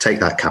of it,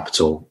 take that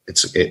capital.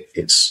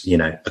 It's you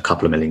know, a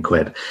couple of million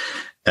quid,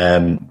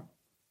 and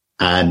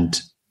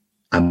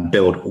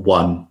build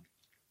one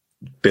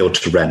build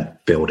to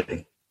rent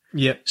building.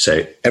 Yeah.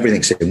 So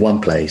everything's in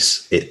one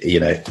place, you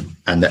know,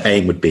 and the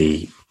aim would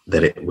be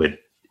that it would,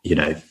 you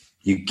know,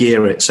 you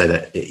gear it so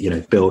that it, you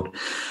know,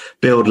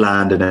 build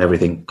land and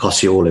everything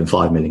costs you all in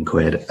 5 million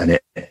quid, and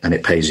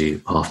it pays you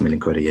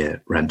 £500,000 quid a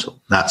year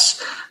rental.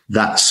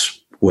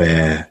 That's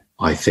where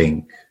I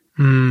think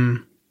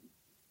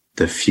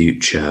the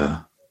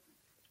future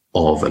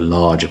of a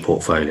larger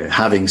portfolio,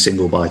 having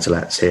single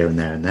buy-to-lets here and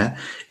there,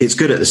 it's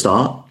good at the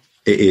start.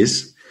 It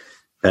is,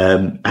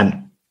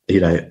 and you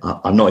know,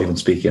 I'm not even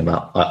speaking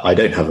about. I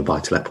don't have a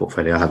buy-to-let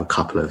portfolio. I have a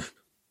couple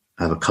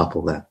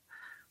that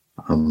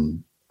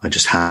I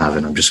just have,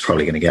 and I'm just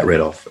probably going to get rid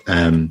of.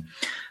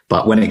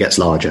 But when it gets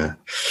larger,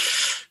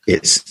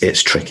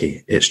 it's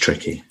tricky. It's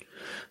tricky.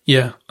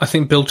 Yeah, I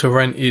think build to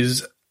rent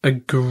is a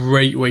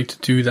great way to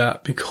do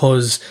that,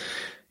 because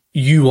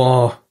you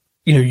are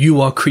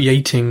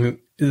creating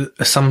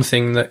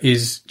something that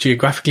is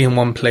geographically in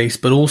one place,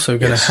 but also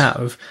going to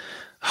have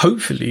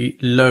hopefully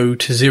low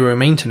to zero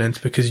maintenance,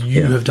 because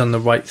you have done the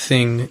right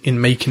thing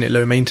in making it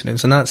low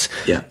maintenance. And that's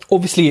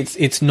obviously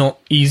it's not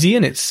easy,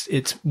 and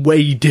it's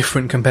way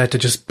different compared to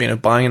just, you know,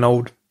 buying an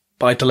old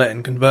buy to let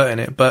and converting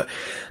it. But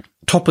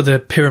top of the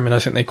pyramid, I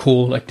think they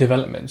call like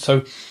development.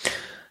 So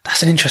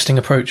that's an interesting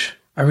approach.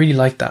 I really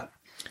like that.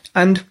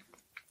 And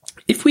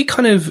if we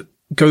kind of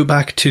go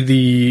back to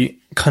the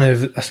kind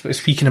of, I suppose,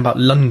 speaking about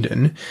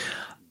London,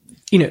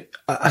 you know,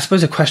 I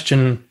suppose a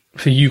question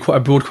for you, quite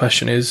a broad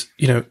question, is,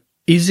 you know,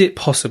 is it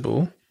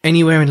possible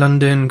anywhere in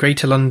London,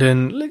 Greater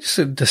London, let's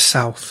say the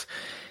South,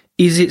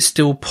 is it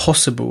still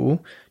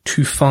possible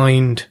to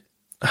find,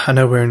 I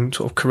know we're in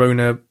sort of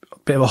Corona, a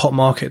bit of a hot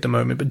market at the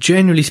moment, but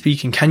generally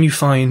speaking, can you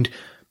find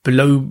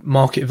below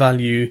market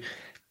value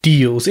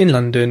deals in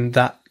London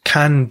that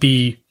can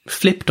be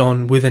flipped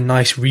on with a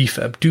nice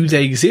refurb? Do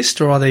they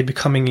exist, or are they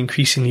becoming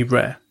increasingly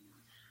rare?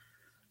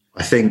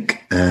 I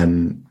think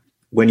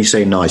when you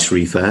say nice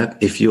refurb,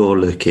 if you're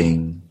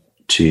looking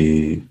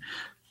to,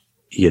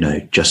 you know,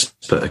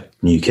 just put a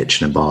new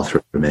kitchen and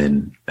bathroom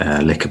in,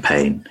 liquor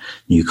paint,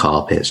 new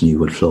carpets, new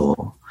wood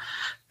floor,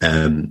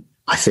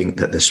 I think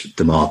that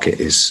the market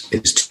is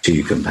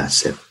too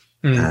competitive.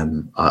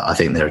 I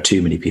think there are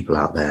too many people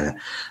out there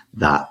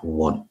that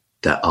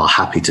are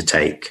happy to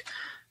take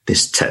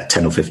this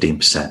 10 or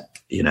 15%,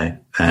 you know,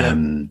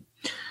 and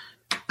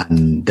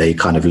they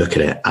kind of look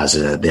at it as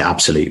the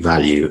absolute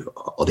value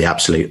or the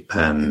absolute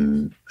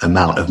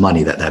amount of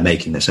money that they're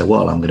making. They say,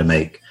 well, I'm going to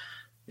make,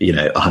 you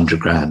know, 100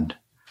 grand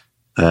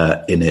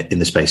in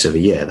the space of a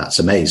year. That's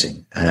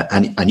amazing.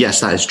 And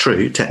yes, that is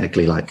true.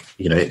 Technically, like,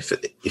 you know,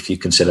 if you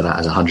consider that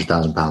as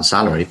 £100,000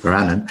 salary per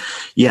annum,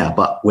 yeah.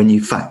 But when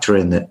you factor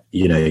in that,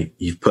 you know,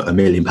 you've put £1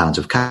 million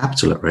of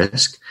capital at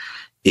risk,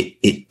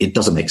 it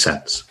doesn't make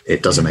sense.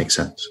 It doesn't make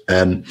sense.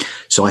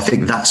 So I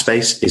think that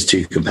space is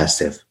too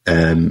competitive,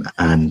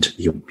 and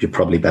you're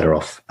probably better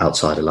off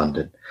outside of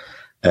London.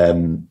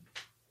 Then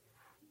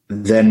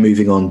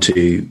moving on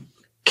to,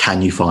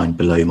 can you find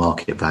below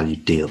market value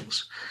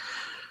deals?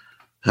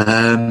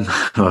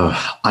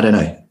 I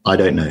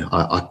don't know.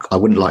 I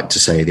wouldn't like to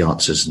say the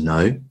answer is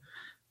no,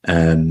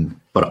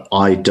 but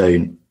I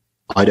don't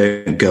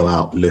go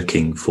out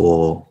looking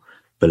for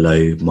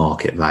below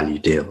market value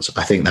deals.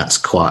 I think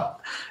that's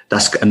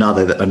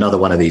another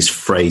one of these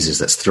phrases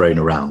that's thrown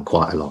around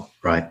quite a lot,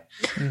 right?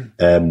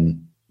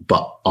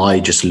 But I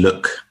just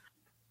look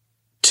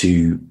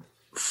to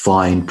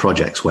find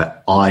projects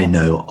where I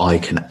know I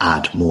can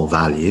add more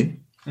value.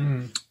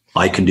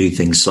 I can do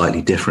things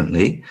slightly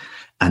differently,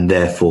 and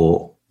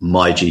therefore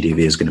my GDV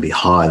is going to be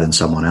higher than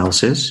someone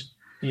else's.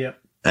 Yeah.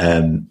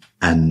 And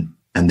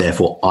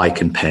therefore I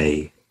can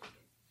pay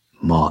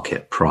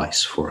market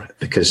price for it.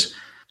 Because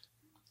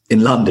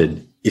in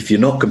London, if you're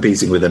not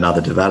competing with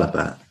another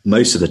developer,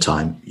 most of the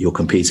time you're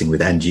competing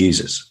with end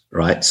users,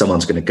 right?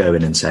 Someone's going to go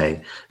in and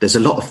say,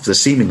 there's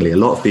seemingly a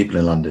lot of people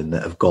in London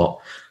that have got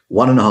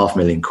 1.5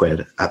 million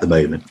quid at the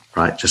moment,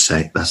 right? Just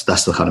say that's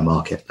the kind of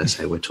market, let's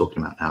say, we're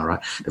talking about now,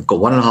 right? They've got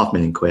 1.5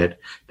 million quid.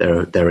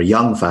 They're a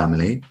young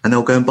family, and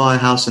they'll go and buy a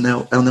house, and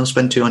they'll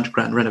spend 200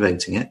 grand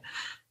renovating it,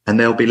 and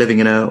they'll be living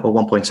in a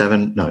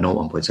 1.9,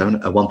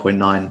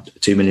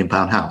 £2 million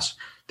house.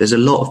 There's a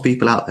lot of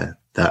people out there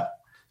that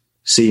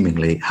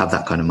seemingly have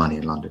that kind of money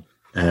in London.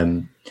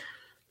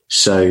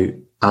 So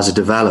as a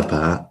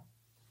developer,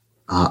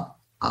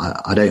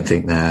 I don't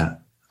think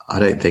that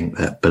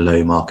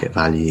below market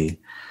value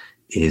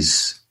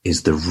is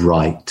the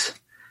right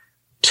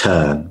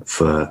term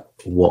for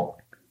what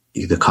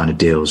the kind of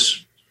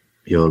deals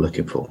you're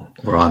looking for,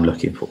 or I'm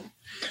looking for.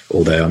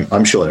 Although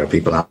I'm sure there are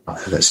people out there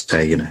that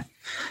say,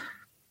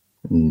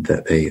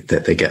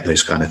 that they get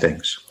those kind of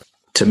things.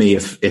 To me,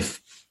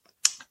 if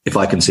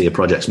I can see a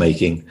project's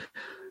making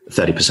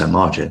 30%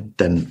 margin,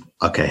 then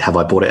okay, have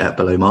I bought it at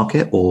below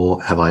market,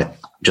 or have I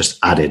just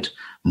added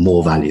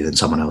more value than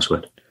someone else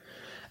would?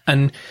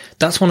 And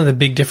that's one of the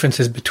big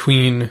differences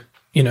between,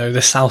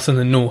 the South and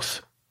the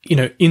North.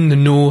 In the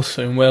North,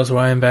 so in Wales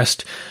where I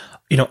invest,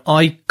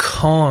 I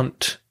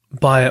can't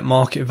buy at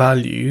market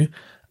value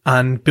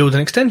and build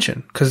an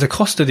extension, because the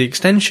cost of the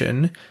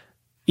extension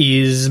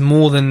is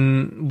more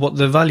than what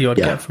the value I'd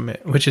get from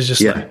it, which is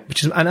just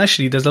and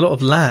actually there's a lot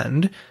of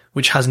land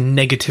which has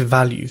negative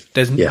value.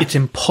 It's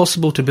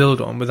impossible to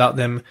build on without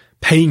them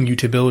paying you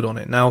to build on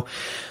it. Now,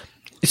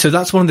 so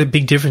that's one of the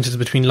big differences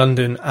between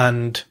London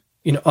and,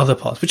 other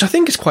parts, which I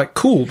think is quite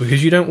cool,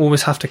 because you don't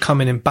always have to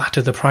come in and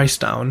batter the price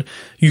down.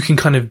 You can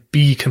kind of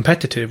be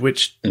competitive,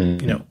 which,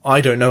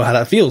 I don't know how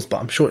that feels, but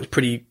I'm sure it's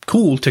pretty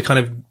cool to kind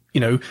of,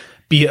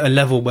 be at a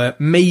level where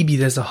maybe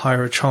there's a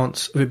higher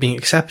chance of it being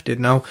accepted.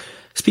 Now,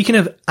 speaking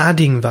of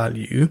adding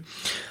value,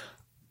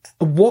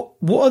 what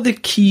are the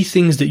key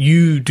things that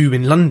you do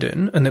in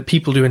London and that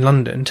people do in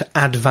London to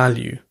add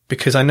value?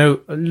 Because I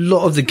know a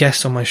lot of the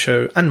guests on my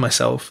show and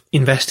myself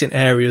invest in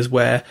areas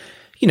where,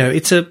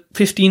 it's a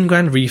 15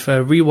 grand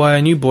refurb,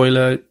 rewire, new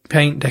boiler,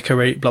 paint,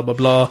 decorate, blah, blah,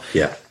 blah.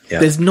 Yeah.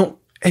 There's not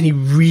any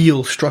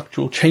real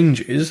structural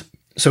changes.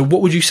 So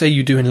what would you say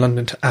you do in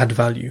London to add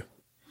value?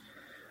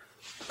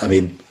 I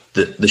mean,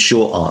 the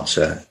short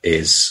answer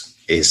is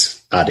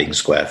adding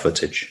square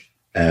footage.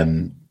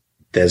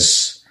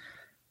 There's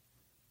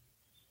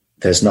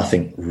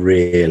nothing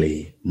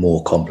really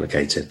more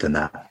complicated than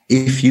that.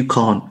 If you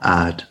can't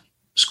add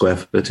square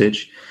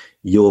footage,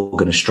 you're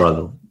going to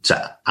struggle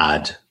to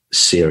add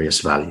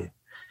serious value.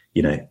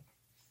 The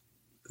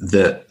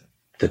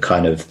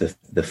kind of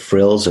the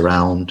frills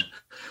around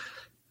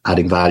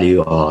adding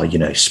value are,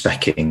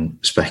 speccing,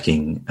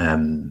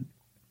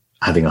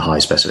 having a high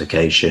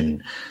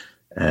specification,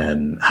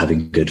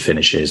 having good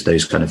finishes,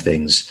 those kind of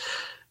things.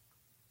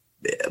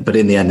 But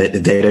in the end,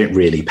 they don't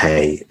really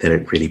pay. They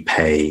don't really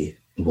pay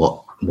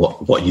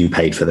what you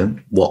paid for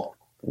them.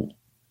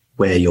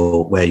 Where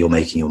you're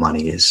making your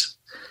money is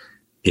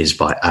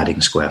by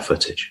adding square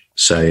footage.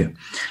 So,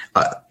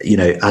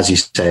 as you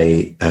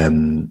say,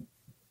 in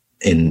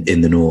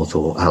the North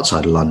or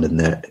outside of London,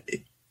 there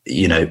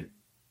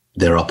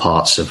are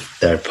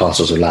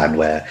parcels of land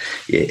where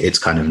it's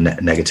kind of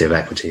negative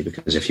equity,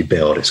 because if you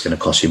build, it's going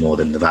to cost you more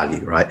than the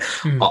value, right?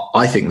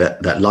 I think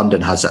that London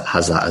has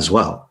that as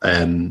well.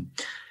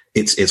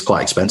 It's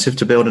quite expensive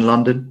to build in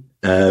London.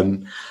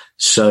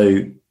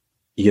 So,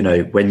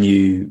 when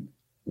you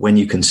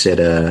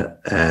consider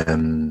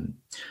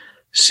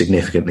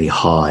significantly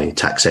high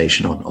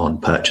taxation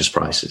on purchase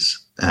prices,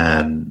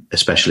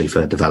 especially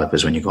for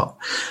developers, when you've got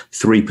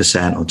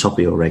 3% on top of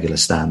your regular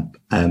stamp,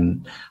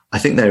 I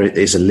think there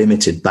is a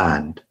limited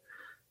band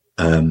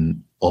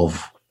of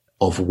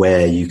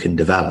where you can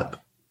develop.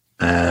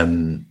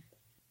 There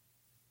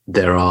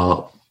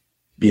are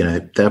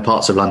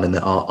parts of London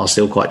that are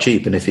still quite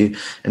cheap, and if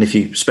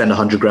you spend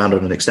 100 grand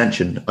on an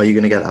extension, are you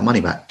going to get that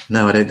money back?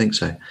 No, I don't think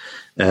so.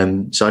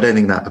 So I don't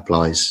think that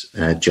applies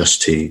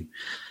just to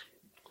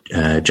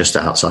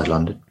outside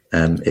London.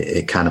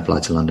 It can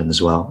apply to London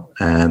as well.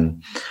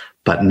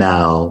 But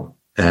now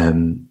I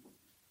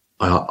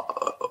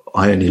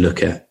only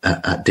look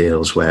at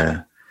deals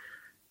where,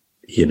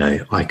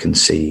 I can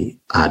see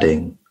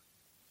adding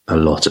a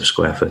lot of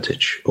square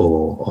footage,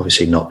 or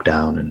obviously knock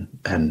down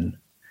and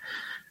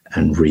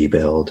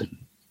rebuild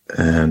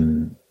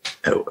and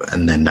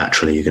then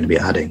naturally you're going to be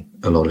adding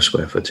a lot of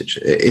square footage.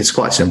 It's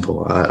quite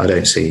simple. I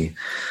don't see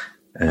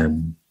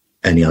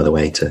any other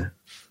way to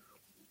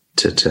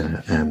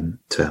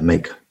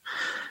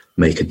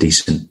make a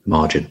decent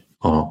margin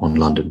on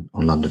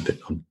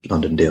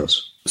London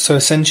deals. So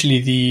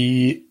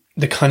essentially,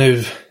 the kind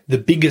of the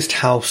biggest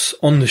house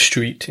on the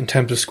street in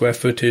terms of square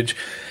footage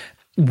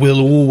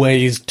will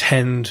always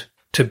tend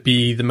to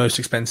be the most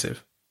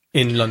expensive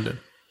in London.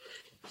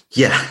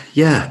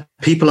 Yeah.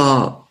 People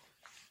are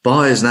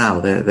buyers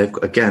now. They've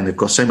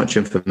got so much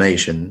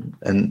information,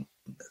 and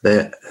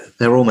they're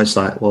almost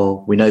like,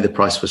 well, we know the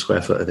price per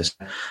square foot of this.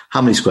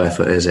 How many square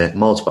foot is it?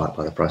 Multiply it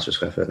by the price per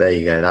square foot. There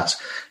you go.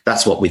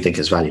 That's what we think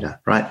is valued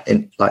at, right?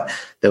 There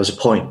was a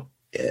point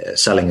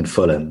selling in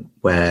Fulham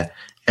where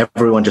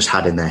everyone just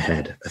had in their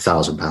head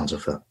 £1,000 a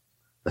foot,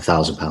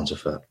 £1,000 a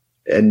foot,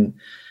 and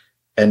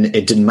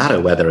it didn't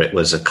matter whether it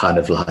was a kind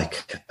of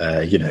like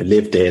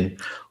lived in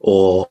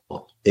or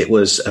it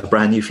was a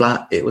brand new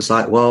flat. It was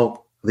like,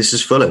 well, this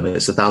is Fulham.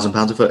 It's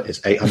 £1,000 a foot.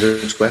 It's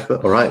 800 square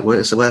foot. All right. Well,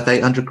 it's worth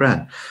 800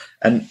 grand.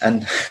 And,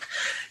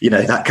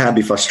 that can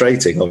be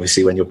frustrating,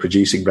 obviously, when you're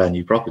producing brand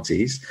new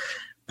properties.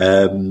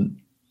 But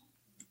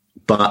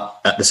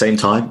at the same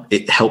time,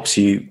 it helps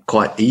you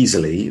quite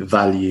easily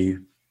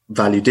value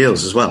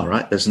deals as well,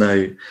 right? There's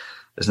no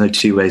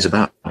two ways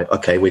about it.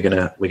 Okay. We're going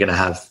to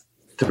have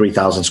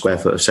 3,000 square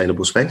foot of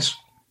saleable space.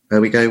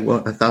 There we go.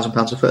 What,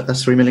 £1,000 a foot?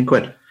 That's 3 million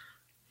quid.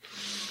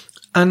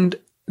 And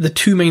the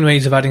two main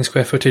ways of adding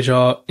square footage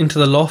are into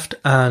the loft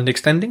and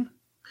extending?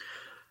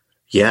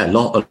 Yeah,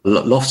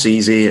 loft's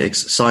easy.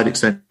 Side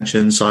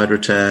extensions, side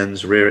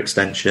returns, rear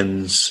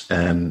extensions,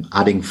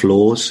 adding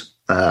floors.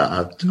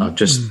 I've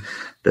just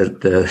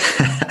the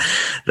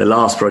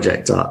last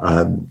project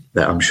that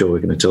I'm sure we're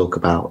going to talk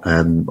about.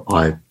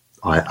 I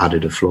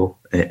added a floor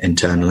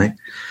internally.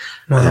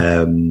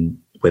 Wow.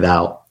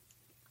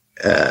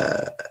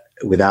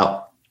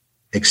 Without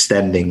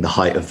extending the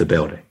height of the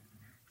building.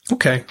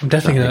 Okay, I'm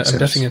definitely going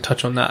to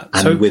touch on that.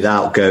 And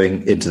without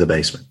going into the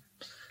basement.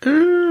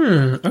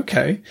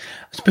 Okay.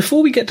 So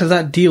before we get to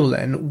that deal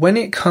then, when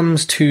it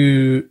comes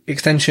to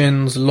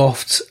extensions,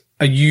 lofts,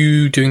 are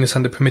you doing this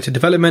under permitted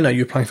development? Are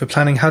you applying for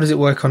planning? How does it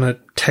work on a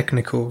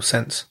technical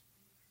sense?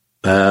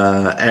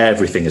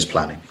 Everything is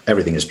planning.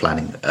 Everything is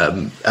planning.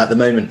 At the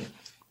moment,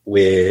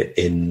 we're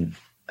in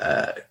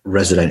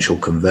residential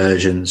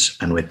conversions,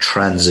 and we're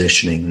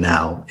transitioning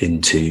now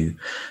into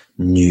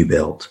new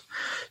build.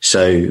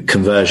 So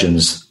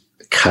conversions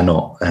do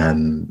not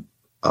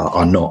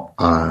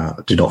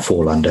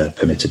fall under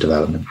permitted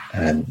development,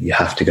 and you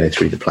have to go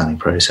through the planning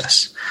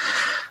process,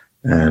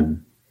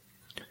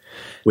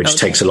 which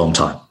takes a long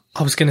time.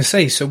 I was going to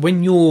say, so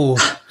when you're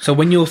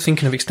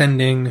thinking of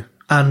extending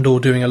and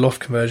or doing a loft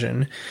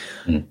conversion,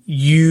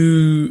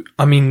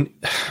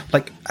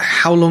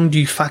 how long do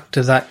you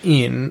factor that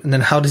in? And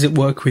then how does it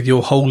work with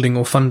your holding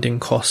or funding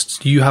costs?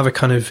 Do you have a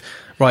kind of,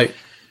 8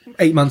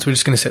 months, we're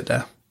just going to sit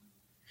there?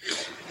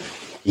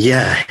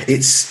 Yeah,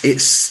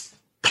 it's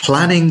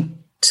planning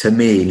to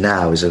me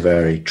now is a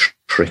very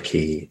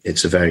tricky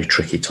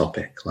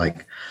topic.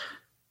 Like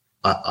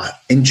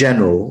in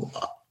general,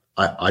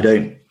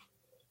 I'm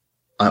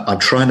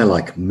trying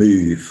to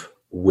move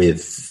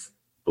with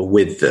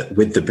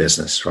the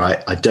business,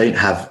 right? I don't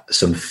have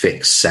some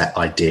fixed set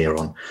idea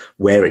on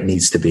where it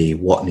needs to be,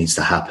 what needs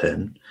to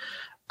happen.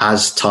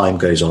 As time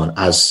goes on,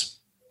 as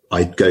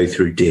I go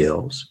through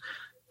deals,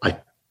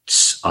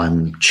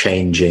 I'm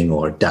changing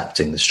or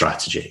adapting the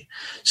strategy.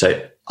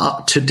 So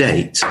up to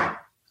date,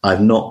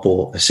 I've not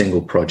bought a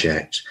single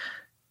project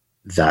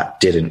that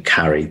didn't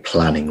carry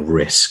planning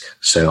risk.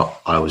 So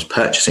I was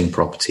purchasing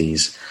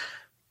properties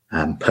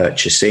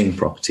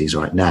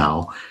right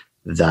now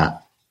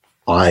that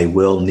I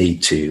will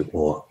need to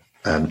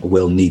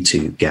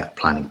get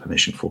planning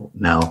permission for.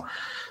 Now,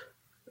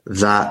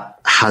 that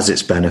has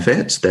its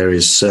benefits. There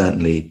is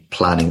certainly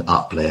planning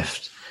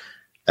uplift,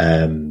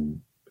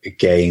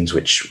 gains,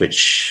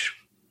 which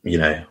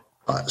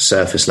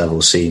surface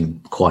level seem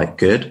quite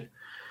good.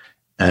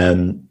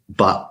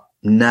 But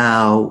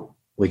now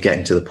we're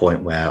getting to the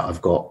point where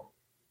I've got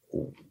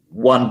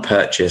one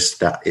purchase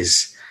that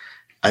is,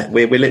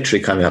 we're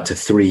literally coming up to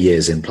 3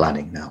 years in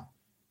planning now,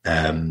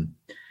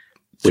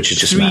 which is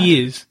just 3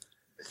 years.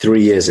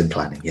 3 years in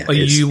planning. Yeah. What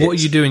are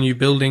you doing? You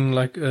building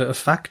like a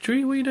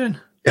factory? What are you doing?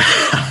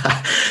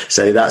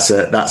 So that's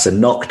a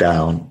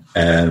knockdown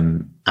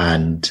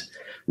and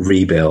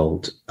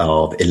rebuild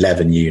of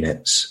 11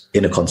 units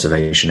in a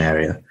conservation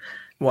area.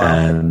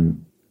 Wow.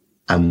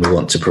 And we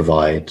want to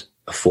provide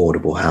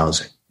affordable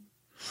housing.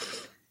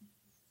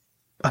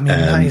 I mean,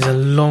 that is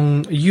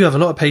you have a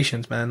lot of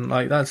patience, man.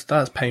 Like that's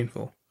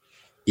painful.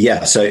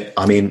 Yeah. So,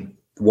 I mean,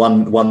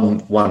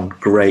 one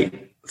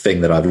great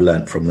thing that I've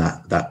learned from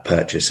that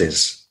purchase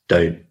is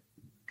don't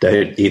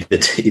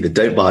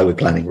don't buy with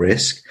planning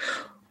risk,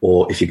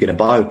 or if you're going to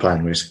buy with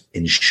planning risk,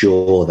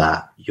 ensure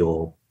that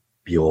your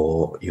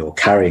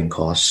carrying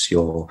costs,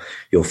 your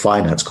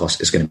finance cost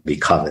is going to be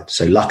covered.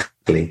 So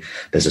luckily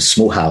there's a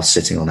small house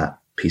sitting on that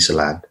piece of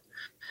land.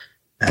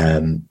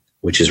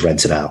 which is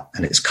rented out,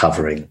 and it's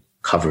covering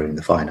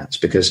the finance.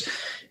 Because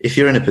if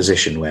you're in a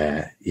position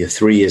where you're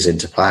 3 years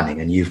into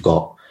planning and you've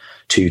got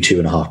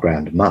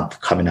 $2,500 a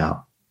month coming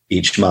out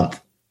each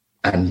month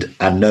and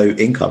no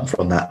income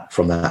from that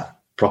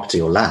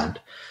property or land,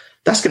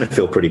 that's going to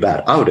feel pretty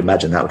bad. I would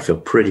imagine that would feel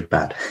pretty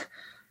bad.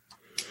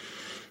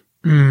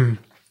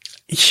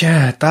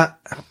 Yeah, that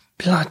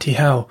bloody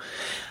hell.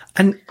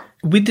 And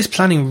with this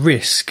planning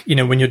risk,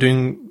 when you're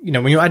doing,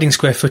 when you're adding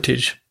square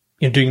footage,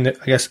 you're doing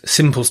the, I guess,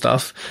 simple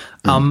stuff.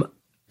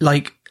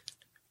 Like,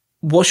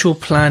 what's your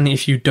plan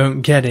if you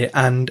don't get it,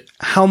 and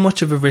how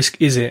much of a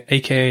risk is it?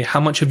 AKA, how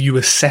much have you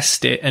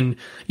assessed it? And,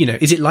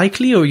 is it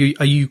likely, or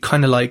are you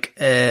kind of like,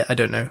 I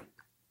don't know?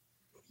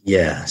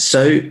 Yeah.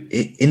 So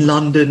in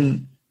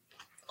London,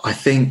 I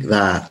think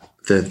that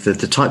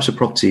the types of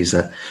properties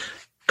that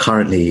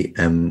currently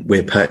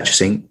we're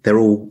purchasing, they're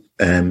all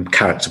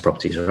character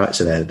properties, right?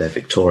 So they're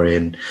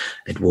Victorian,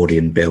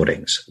 Edwardian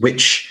buildings,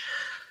 which,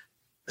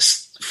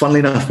 funnily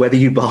enough, whether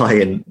you buy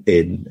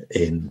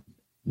in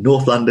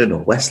North London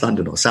or West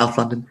London or South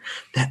London,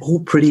 they're all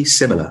pretty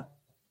similar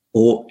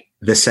or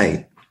the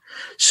same.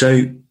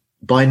 So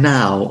by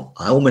now,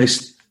 I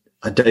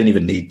don't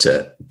even need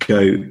to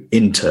go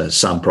into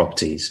some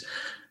properties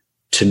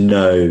to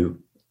know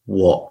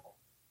what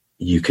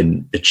you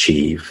can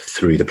achieve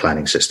through the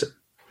planning system.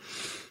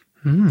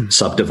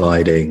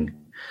 Subdividing,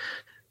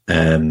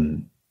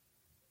 into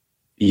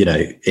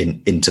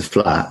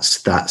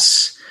flats,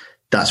 that's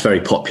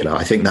very popular.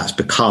 I think that's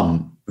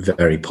become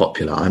very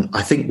popular. And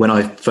I think when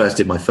I first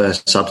did my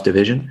first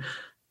subdivision,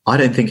 I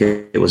don't think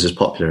it was as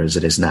popular as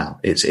it is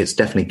now. It's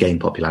definitely gained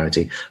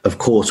popularity. Of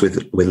course,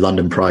 with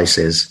London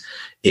prices,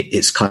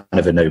 it's kind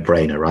of a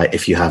no-brainer, right?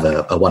 If you have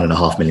a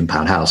 £1.5 million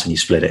house and you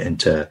split it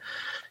into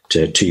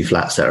two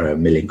flats that are £1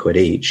 million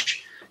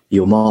each,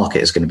 your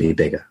market is going to be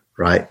bigger,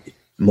 right?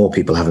 More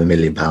people have £1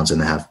 million than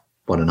they have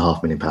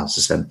 £1.5 million to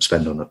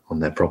spend on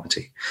their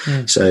property.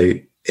 So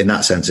in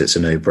that sense, it's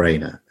a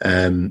no-brainer.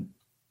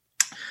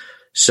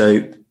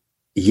 So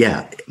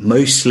yeah,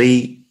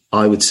 mostly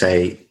I would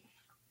say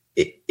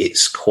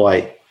it's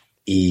quite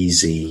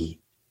easy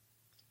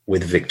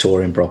with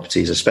Victorian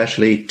properties,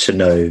 especially, to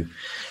know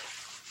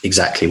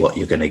exactly what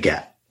you're going to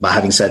get. But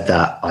having said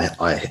that,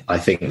 I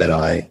think that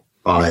I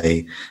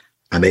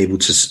am able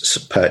to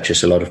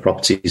purchase a lot of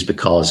properties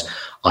because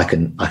I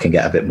can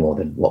get a bit more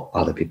than what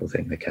other people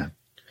think they can.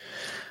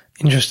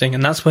 Interesting.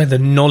 And that's where the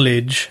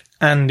knowledge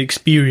and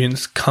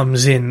experience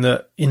comes in,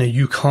 that,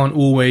 you can't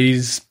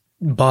always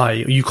buy,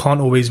 you can't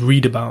always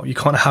read about, you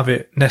can't have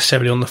it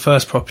necessarily on the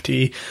first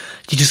property.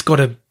 You just got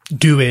to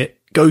do it,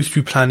 go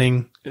through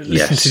planning,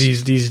 listen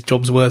to these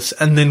jobs worths,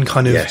 and then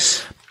kind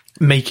of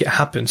make it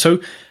happen.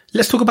 So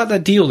let's talk about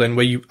that deal then,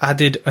 where you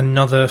added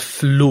another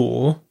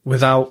floor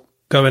without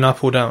going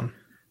up or down.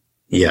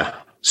 Yeah.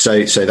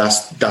 So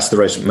that's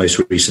the most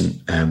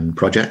recent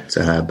project,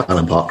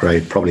 Balham Park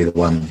Road, probably the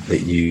one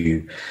that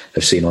you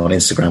have seen on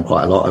Instagram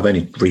quite a lot. I've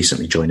only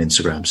recently joined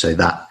Instagram, so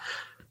that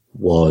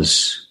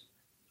was,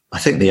 I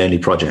think, the only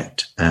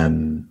project.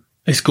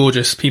 It's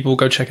gorgeous. People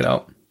go check it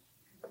out.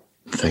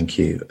 Thank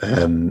you.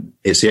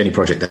 It's the only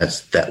project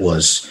that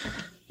was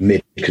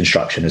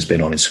mid-construction, has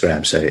been on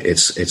Instagram, so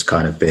it's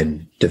kind of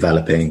been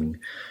developing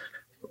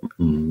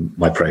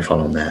my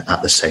profile on there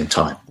at the same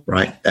time,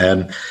 right?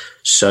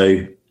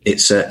 So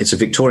it's a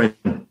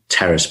Victorian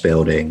terrace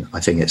building.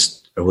 I think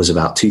it was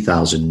about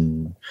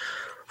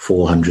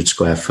 2,400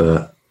 square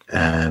foot,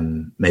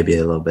 maybe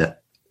a little bit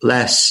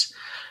less,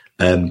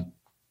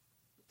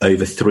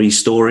 over 3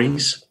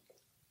 stories.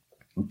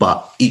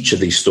 But each of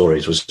these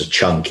stories was a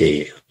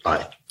chunky,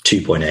 like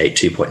 2.8,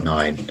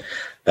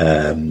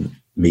 2.9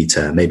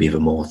 meter, maybe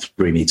even more,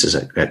 3 meters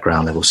at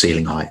ground level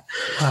ceiling height.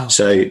 Wow.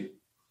 So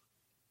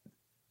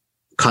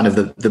kind of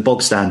the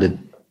bog standard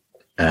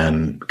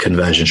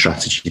conversion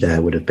strategy there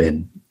would have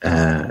been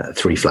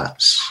 3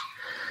 flats.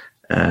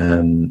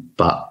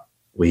 But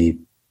we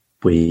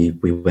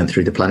went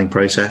through the planning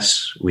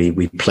process.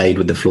 We played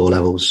with the floor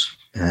levels,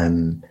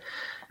 and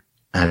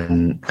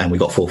we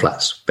got 4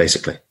 flats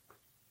basically.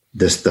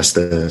 That's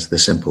the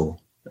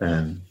simple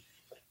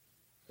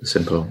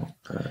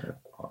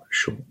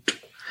short.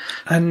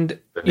 And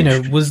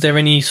was there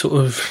any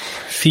sort of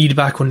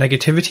feedback or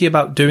negativity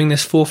about doing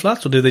this 4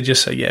 flats, or did they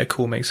just say, yeah,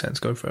 cool, makes sense,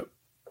 go for it?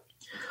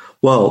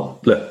 Well,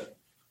 look,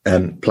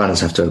 planners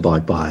have to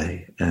abide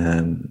by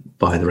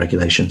the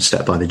regulations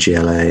set by the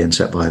GLA and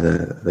set by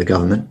the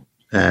government.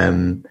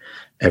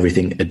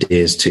 Everything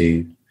adheres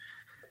to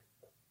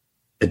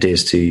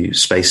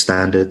space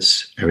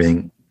standards.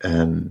 Everything,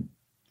 and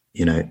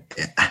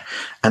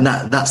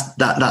that's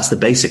the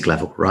basic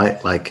level,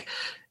 right? Like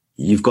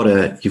you've got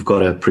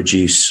to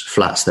produce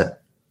flats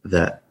that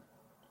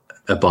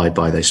abide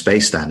by those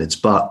space standards.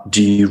 But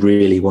do you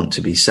really want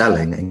to be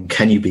selling, and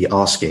can you be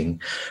asking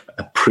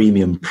a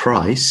premium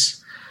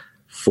price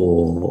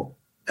for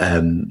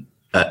a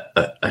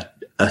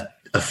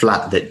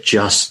flat that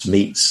just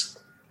meets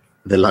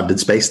the London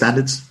space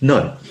standards?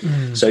 No.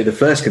 So the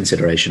first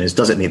consideration is,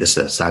 does it meet the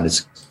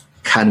standards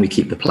can we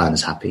keep the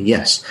planners happy?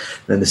 Yes.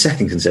 Then the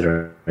second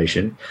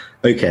consideration,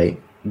 okay,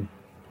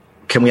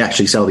 can we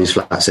actually sell these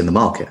flats in the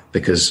market?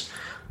 Because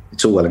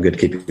it's all well and good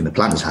keeping the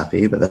planners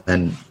happy, but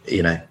then,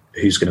 you know,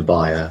 who's going to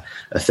buy a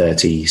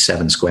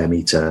 37 square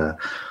meter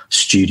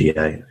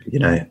studio, you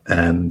know,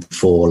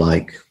 for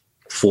like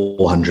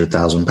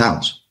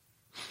 £400,000?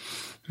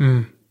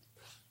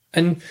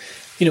 And,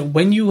 you know,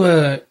 when you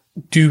were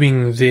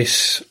doing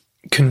this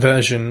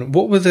conversion,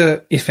 what were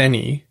the, if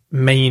any,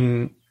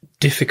 main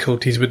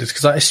difficulties with this?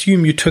 Because I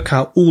assume you took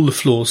out all the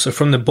floors, so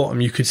from the bottom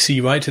you could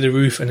see right to the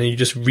roof, and then you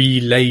just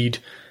relaid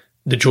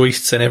the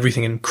joists and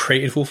everything and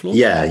created 4 floors?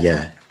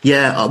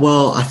 Yeah.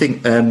 Well, I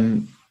think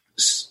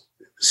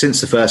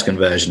since the first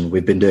conversion,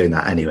 we've been doing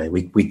that anyway.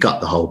 We gut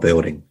the whole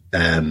building,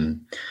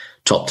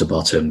 top to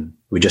bottom.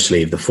 We just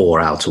leave the 4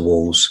 outer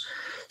walls.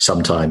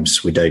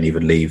 Sometimes we don't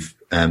even leave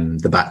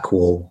the back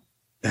wall,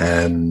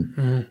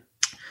 and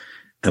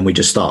we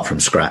just start from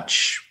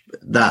scratch.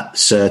 That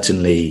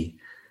certainly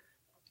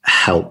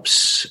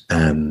helps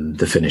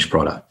the finished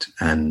product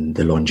and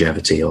the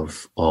longevity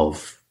of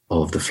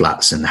the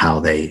flats and how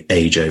they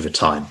age over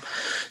time.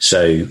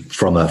 So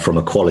from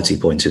a quality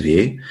point of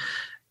view,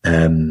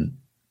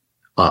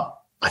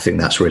 I think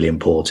that's really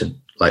important.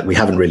 Like, we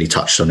haven't really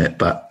touched on it,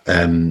 but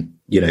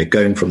you know,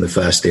 going from the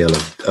first deal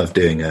of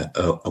doing a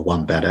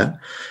one bedder,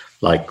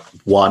 like,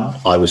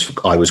 I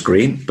was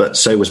green, but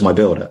so was my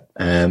builder.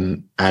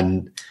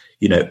 And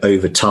you know,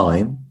 over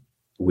time,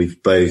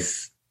 we've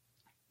both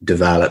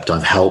developed.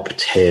 I've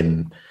helped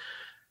him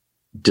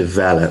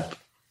develop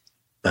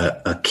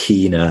a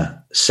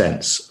keener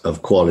sense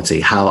of quality.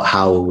 How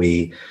are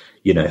we,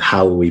 you know,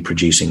 how are we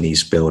producing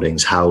these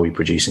buildings? How are we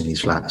producing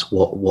these flats?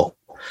 What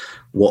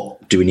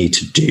do we need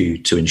to do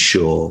to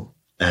ensure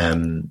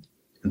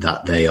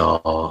that they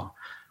are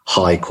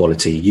high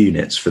quality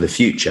units for the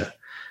future?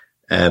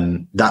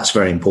 That's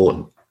very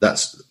important.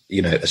 That's,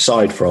 you know,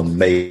 aside from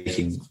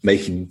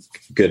making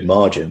good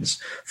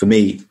margins, for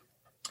me,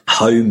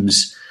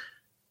 homes,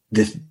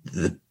 the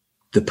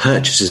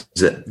purchases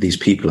that these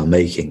people are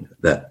making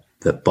that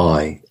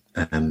buy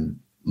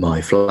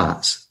my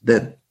flats,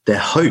 they're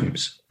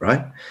homes,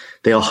 right?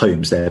 They are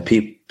homes. They're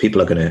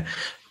people are going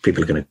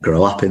to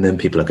grow up in them.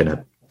 People are going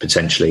to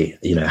potentially,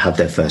 you know, have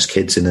their first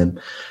kids in them,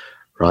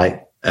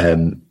 right?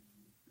 They're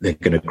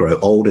going to grow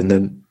old in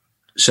them.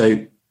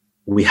 So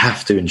we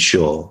have to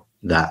ensure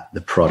that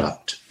the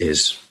product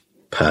is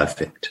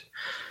perfect.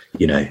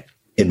 You know,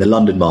 in the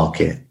London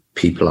market,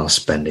 people are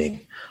spending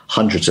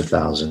hundreds of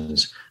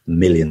thousands,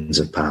 millions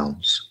of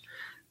pounds.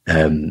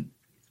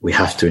 We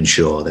have to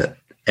ensure that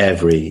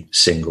every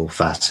single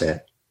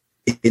facet,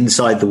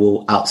 inside the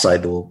wall,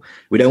 outside the wall,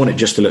 we don't want it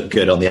just to look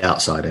good on the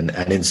outside and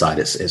inside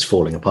it's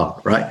falling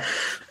apart, right?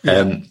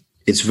 Yeah.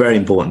 It's very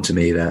important to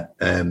me that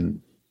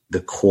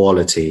the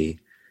quality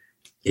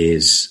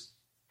is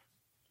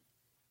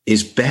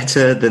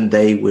better than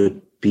they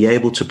would be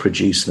able to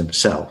produce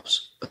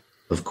themselves,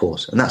 of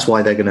course, and that's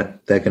why they're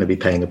gonna be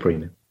paying a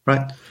premium,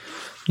 right?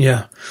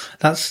 Yeah,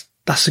 that's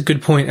a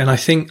good point. And I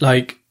think,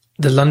 like,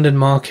 the London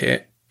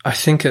market, I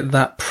think at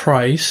that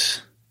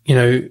price, you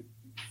know,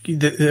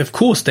 of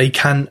course they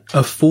can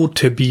afford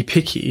to be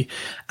picky,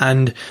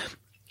 and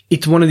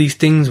it's one of these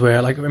things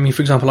where, like, I mean,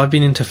 for example, I've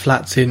been into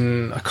flats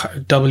in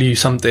W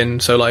something,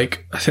 so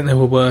like I think they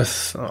were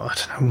worth, I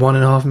don't know,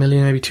 1.5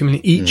 million, maybe 2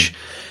 million each.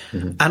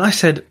 Mm-hmm. And I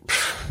said,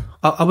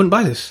 I wouldn't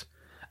buy this.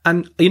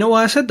 And you know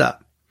why I said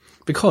that?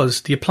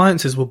 Because the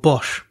appliances were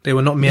Bosch. They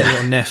were not Miele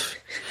or Neff.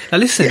 Now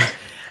listen,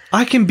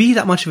 I can be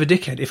that much of a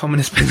dickhead if I'm going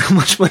to spend that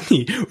much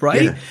money,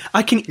 right? Yeah.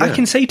 I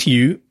can say to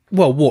you,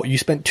 well, what? You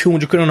spent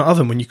 200 quid on an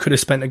oven when you could have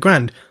spent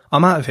 £1,000.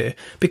 I'm out of here.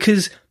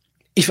 Because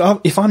if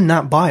I'm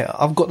that buyer,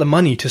 I've got the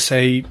money to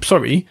say,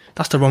 sorry,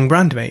 that's the wrong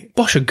brand, mate.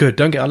 Bosch are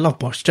good. I love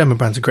Bosch. German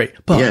brands are great.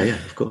 But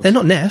of course. They're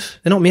not Neff.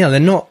 They're not Miele. They're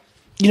not,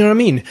 you know what I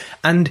mean?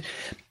 And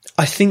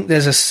I think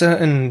there's a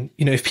certain,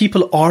 you know, if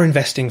people are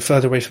investing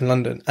further away from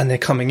London and they're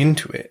coming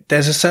into it,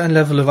 there's a certain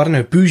level of, I don't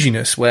know,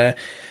 bouginess where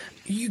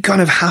you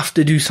kind of have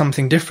to do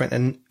something different.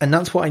 And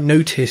that's what I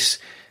notice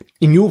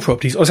in your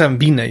properties. Obviously I haven't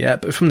been there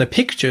yet, but from the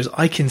pictures,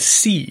 I can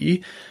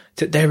see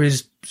that there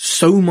is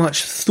so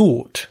much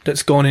thought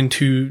that's gone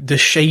into the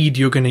shade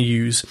you're going to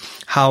use,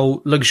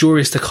 how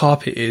luxurious the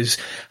carpet is,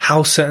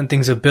 how certain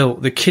things are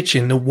built, the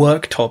kitchen, the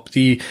worktop,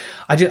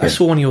 I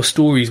saw one of your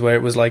stories where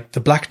it was like the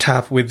black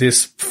tap with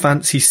this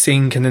fancy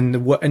sink, and then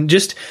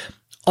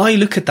I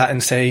look at that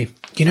and say,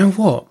 you know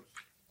what?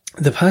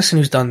 The person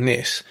who's done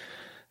this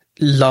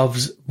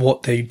loves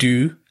what they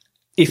do.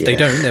 If they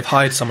don't, they've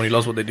hired someone who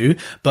loves what they do.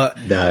 But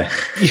no,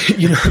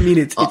 you know what I mean?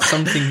 It's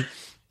something.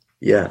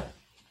 Yeah,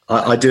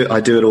 I do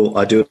it all.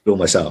 I do it all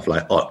myself.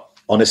 Like,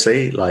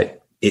 honestly,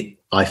 like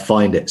I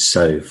find it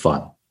so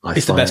fun.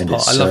 It's the best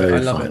part. I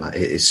love it. Like,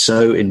 it is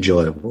so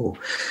enjoyable.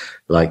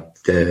 Like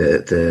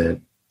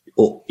you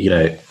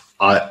know,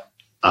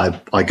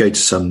 I go to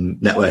some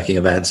networking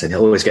events and I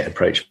always get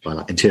approached by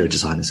like interior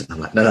designers, and I'm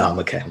like, no, I'm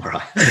okay, I'm all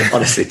right.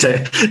 Honestly,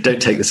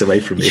 don't take this away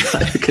from me,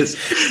 because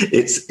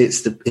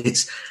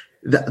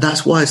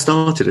that's why I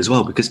started as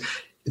well, because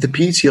the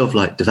beauty of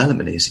like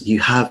development is you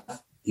have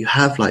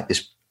like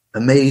this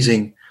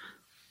amazing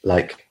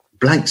like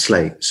blank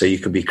slate, so you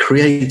can be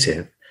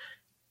creative,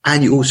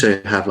 and you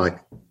also have like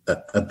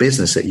a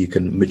business that you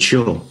can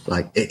mature.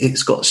 Like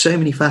it's got so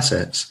many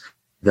facets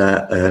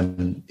that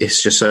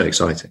it's just so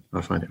exciting.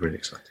 I find it really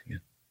exciting. Yeah.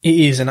 It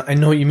is, and I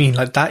know what you mean.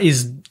 Like that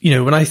is,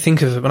 when I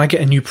think of it, when I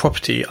get a new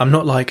property, I'm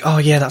not like, oh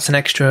yeah, that's an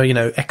extra,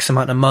 X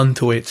amount a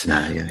month, or it's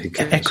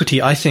equity.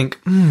 I think,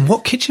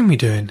 what kitchen are we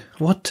doing?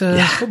 What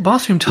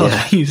bathroom tiles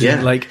are we using?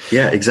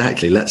 Yeah,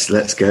 exactly. Let's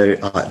go.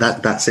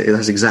 That's it.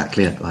 That's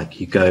exactly it. Like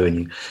you go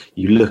and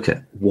you look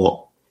at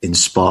what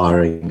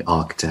inspiring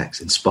architects,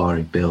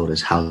 inspiring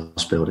builders,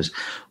 house builders,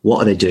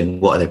 what are they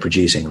doing? What are they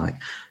producing? Like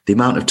the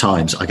amount of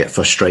times I get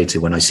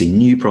frustrated when I see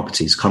new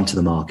properties come to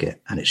the market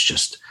and it's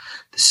just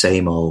the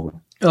same old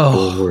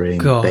boring,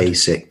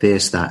 basic,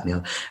 this, that, and the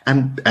other.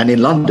 And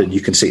in London, you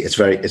can see it's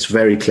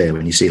very clear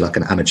when you see like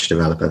an amateur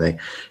developer, they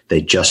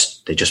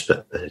just put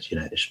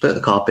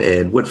the carpet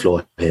in, wood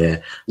floor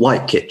here,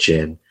 white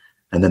kitchen,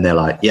 and then they're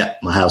like, yeah,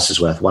 my house is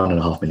worth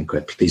 £1.5 million.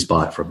 Please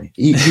buy it from me.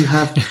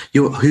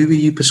 Who are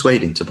you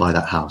persuading to buy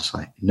that house?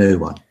 Like no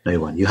one.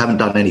 You haven't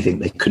done anything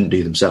they couldn't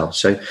do themselves.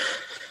 So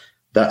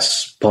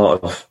that's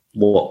part of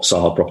what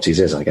Saha Properties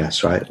is, I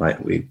guess, right? Like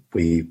we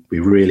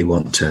really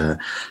want to,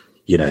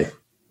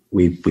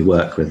 we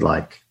work with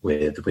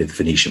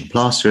Venetian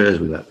plasterers,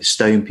 we work with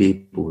stone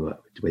people, we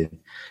work with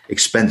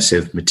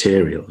expensive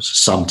materials.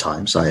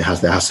 Sometimes there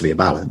has to be a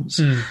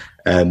balance.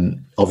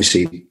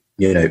 Obviously,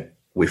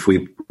 if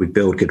we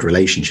build good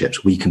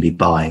relationships, we can be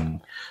buying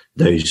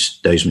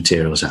those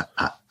materials at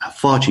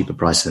far cheaper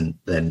price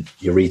than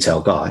your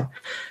retail guy.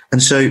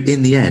 And so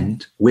in the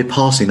end, we're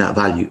passing that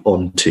value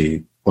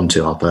onto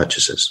our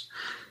purchasers.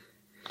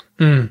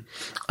 And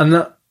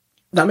that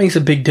makes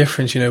a big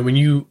difference, when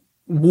you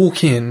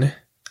walk in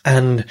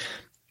and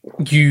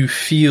you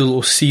feel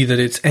or see that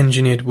it's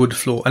engineered wood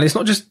floor, and it's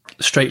not just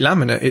straight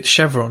laminate, it's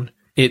chevron,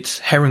 it's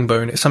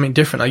herringbone, it's something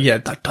different. Like, yeah,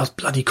 that does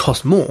bloody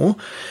cost more,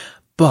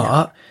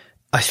 but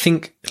I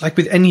think like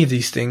with any of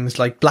these things,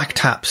 like black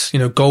taps,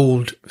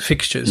 gold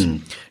fixtures,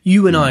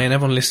 you and I and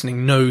everyone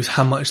listening knows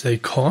how much they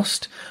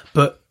cost,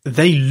 but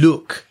they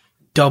look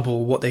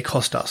double what they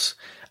cost us.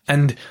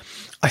 And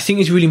I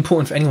think it's really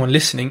important for anyone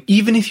listening,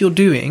 even if you're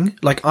doing,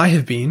 like I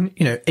have been,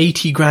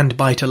 80 grand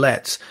buy to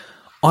lets.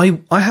 I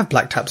have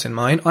black taps in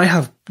mine. I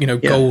have,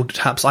 gold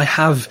taps. I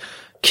have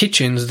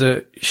kitchens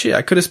that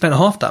I could have spent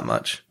half that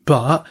much,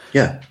 but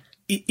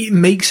it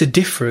makes a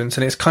difference,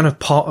 and it's kind of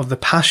part of the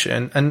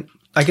passion. And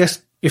I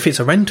guess if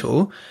it's a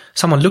rental,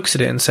 someone looks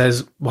at it and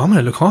says, well, I'm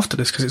going to look after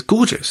this because it's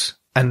gorgeous.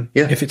 And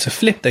if it's a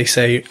flip, they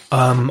say,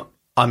 I'm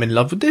in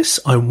love with this.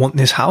 I want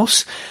this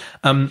house.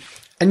 And,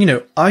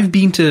 I've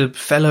been to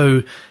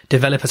fellow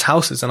developers'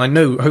 houses, and I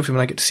know hopefully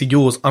when I get to see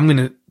yours, I'm going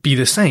to be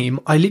the same.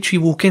 I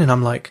literally walk in and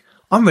I'm like,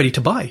 I'm ready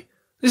to buy.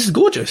 This is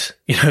gorgeous,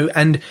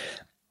 and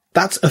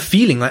that's a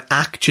feeling I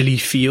actually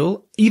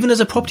feel. Even as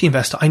a property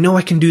investor, I know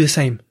I can do the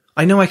same.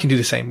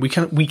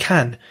 We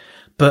can,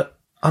 but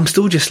I'm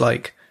still just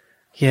like,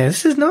 yeah,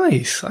 this is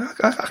nice.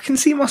 I can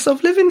see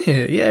myself living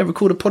here. Yeah,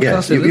 record a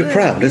podcast. Yeah, you're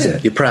proud, isn't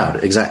it? You're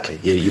proud, exactly.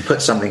 You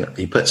put something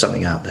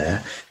out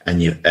there,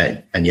 and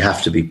you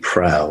have to be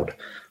proud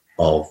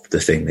of the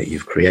thing that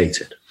you've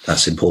created.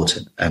 That's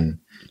important. And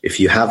if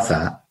you have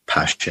that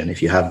passion,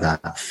 if you have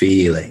that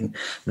feeling,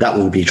 that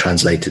will be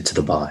translated to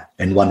the buyer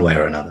in one way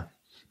or another.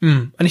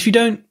 And if you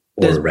don't,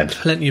 there's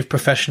plenty of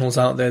professionals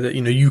out there that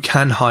you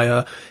can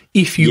hire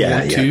if you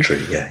want to. True.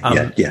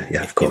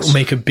 Of course, it will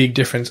make a big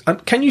difference.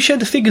 Can you share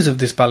the figures of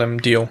this Balham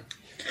deal?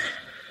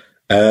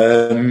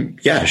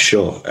 Yeah,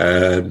 sure.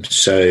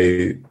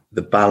 So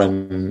the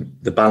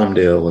Balham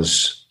deal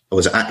was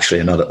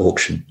actually another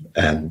auction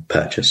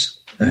purchase.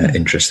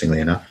 Interestingly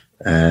enough,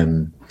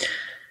 and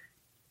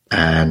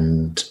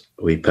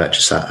we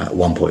purchased that at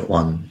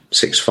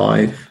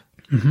 1.165.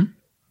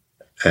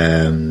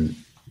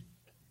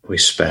 We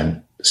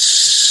spent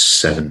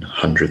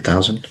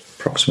 700,000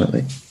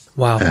 approximately.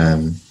 Wow.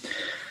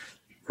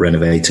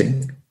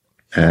 Renovating,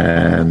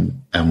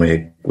 and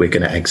we're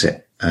going to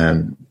exit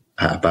at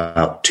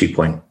about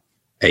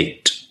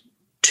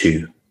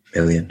 2.82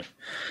 million.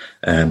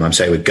 I'm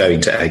saying we're going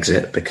to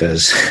exit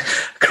because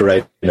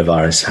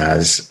coronavirus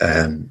has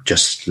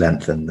just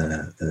lengthened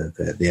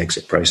the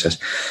exit process.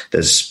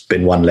 There's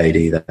been one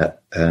lady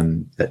that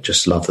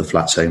just loved the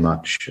flat so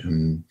much.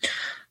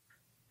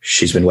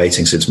 She's been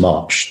waiting since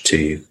March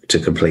to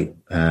complete.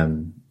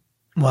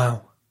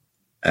 Wow.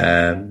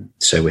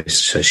 So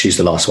she's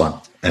the last one.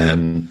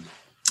 And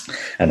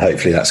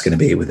hopefully that's going to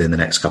be within the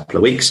next couple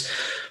of weeks.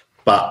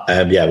 But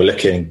we're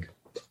looking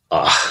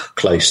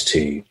close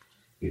to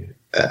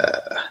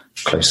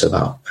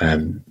about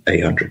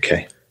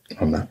 800k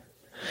on that.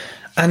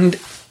 And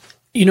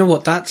you know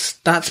what? That's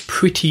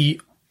pretty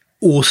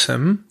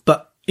awesome.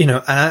 But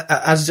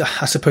as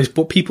I suppose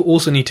what people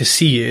also need to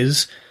see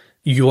is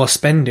you are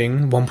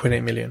spending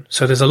 1.8 million.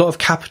 So there's a lot of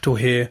capital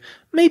here.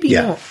 Maybe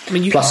not. I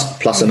mean,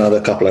 plus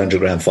another couple of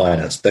 $100,000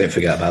 finance. Don't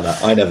forget about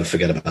that. I never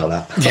forget about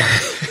that.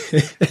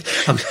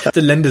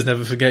 The lenders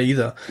never forget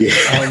either. Yeah.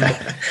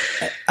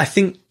 I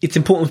think it's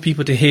important for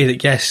people to hear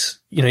that, yes,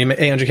 you made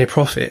 800K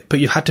profit, but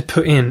you had to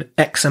put in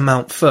X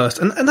amount first.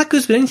 And that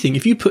goes with anything.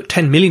 If you put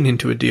 10 million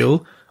into a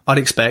deal, I'd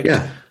expect,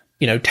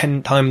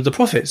 10 times the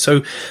profit.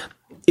 So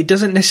it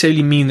doesn't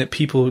necessarily mean that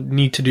people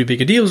need to do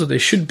bigger deals, or they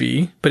should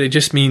be, but it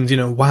just means,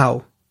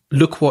 wow,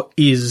 look what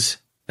is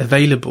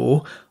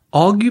available,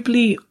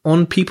 arguably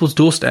on people's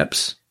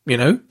doorsteps,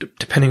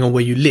 depending on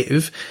where you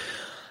live.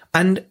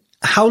 And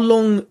how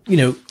long,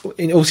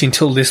 obviously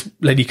until this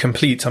lady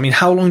completes, I mean,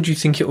 how long do you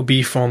think it will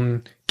be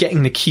from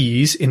getting the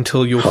keys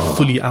until you're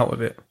fully out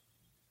of it?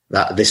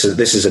 This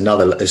is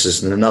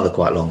another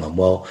quite long one.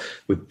 Well,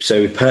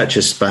 we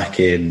purchased back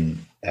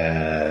in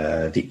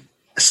the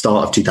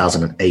start of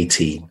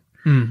 2018.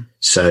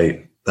 So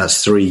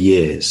that's 3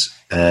 years.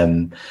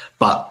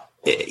 But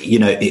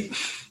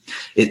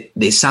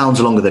it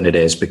sounds longer than it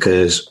is,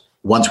 because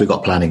once we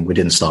got planning, we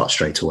didn't start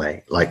straight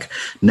away. Like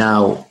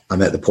now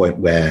I'm at the point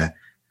where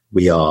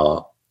we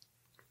are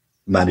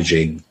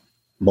managing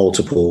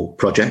multiple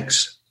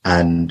projects.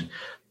 And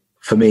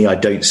for me, I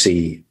don't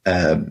see,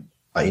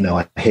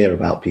 I hear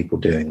about people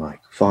doing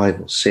like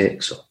 5 or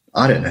 6, or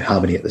I don't know how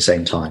many at the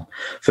same time.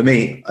 For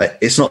me,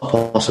 it's not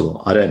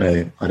possible. I don't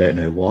know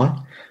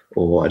why,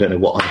 or I don't know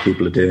what other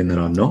people are doing that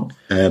I'm not.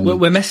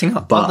 We're messing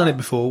up. I've done it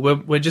before.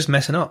 We're just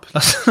messing up.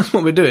 That's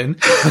what we're doing.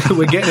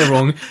 We're getting it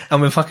wrong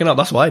and we're fucking up.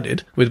 That's what I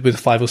did with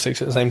 5 or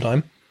 6 at the same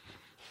time.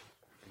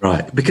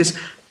 Right. Because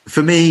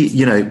for me,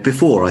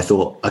 before I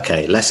thought,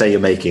 okay, let's say you're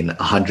making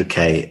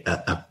 100K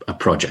a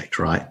project,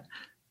 right?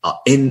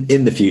 In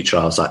the future,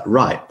 I was like,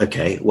 right,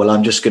 okay, well,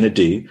 I'm just going to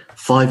do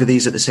 5 of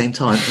these at the same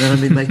time, and then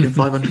I'll be making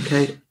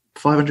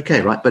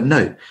 500K, right? But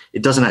no,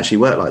 it doesn't actually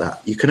work like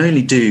that. You can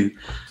only do,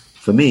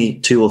 for me,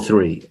 2 or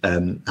 3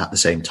 at the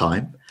same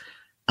time.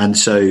 And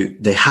so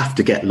they have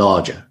to get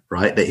larger,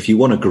 right? That if you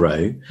want to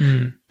grow,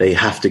 they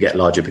have to get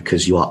larger,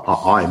 because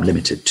I'm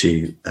limited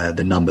to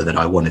the number that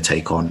I want to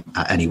take on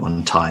at any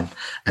one time,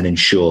 and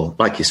ensure,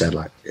 like you said,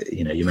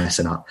 you're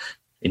messing up,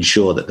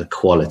 ensure that the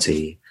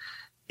quality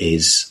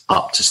is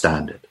up to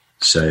standard.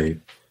 So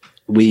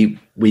we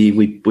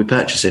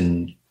purchased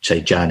in,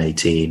 say, Jan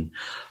 18.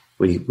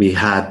 We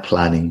had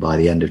planning by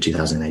the end of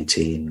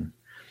 2018,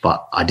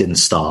 but I didn't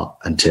start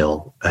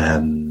until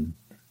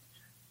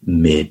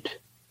mid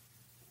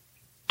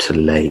to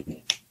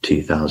late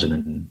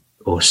 2000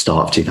 or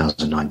start of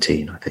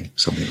 2019, I think,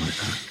 something like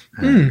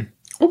that.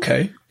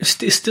 Okay.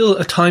 It's still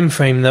a time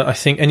frame that I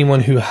think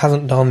anyone who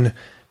hasn't done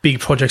big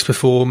projects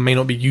before may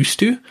not be used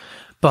to.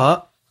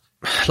 But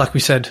like we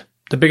said,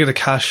 the bigger the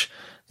cash,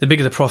 the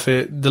bigger the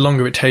profit, the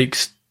longer it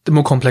takes, the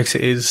more complex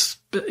it is.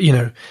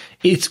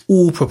 It's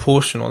all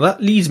proportional.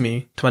 That leads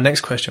me to my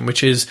next question,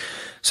 which is,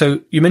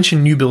 so you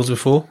mentioned new builds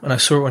before, and I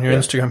saw it on your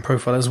Instagram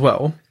profile as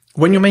well.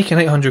 When you're making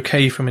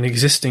 800K from an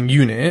existing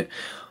unit,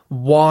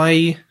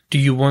 why do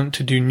you want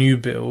to do new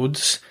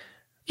builds?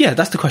 Yeah,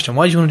 that's the question.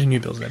 Why do you want to do new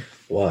builds then?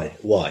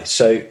 Why?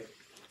 So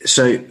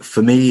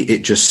for me,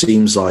 it just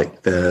seems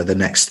like the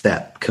next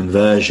step.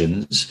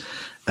 Conversions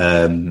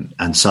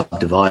and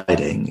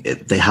subdividing,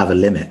 they have a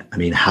limit. I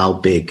mean, how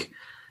big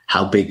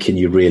can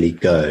you really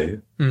go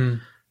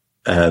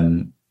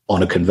on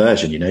a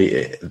conversion?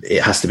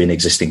 It has to be an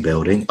existing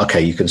building.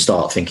 Okay, you can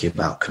start thinking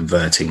about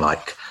converting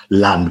like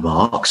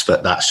landmarks,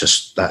 but that's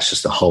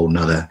just a whole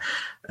nother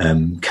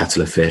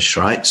kettle of fish,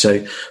 right?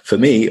 So for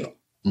me,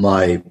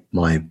 my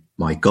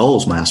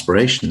goals, my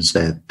aspirations,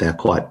 they're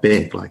quite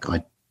big. Like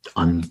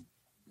I'm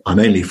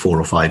only 4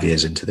 or 5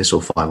 years into this,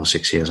 or 5 or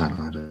 6 years. I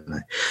don't know.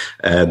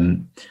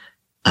 And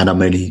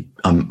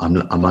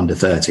I'm under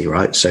 30,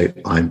 right? So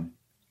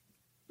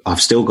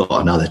I've still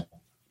got another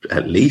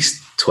at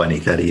least 20,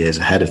 30 years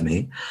ahead of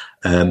me.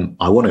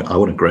 I want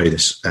to grow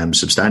this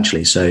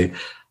substantially. So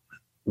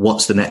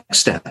what's the next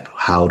step?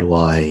 How do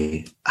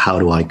I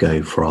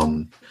go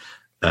from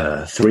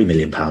 £3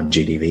 million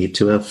GDV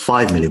to a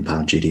 £5 million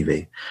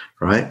GDV,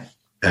 right?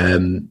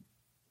 And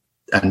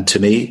to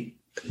me,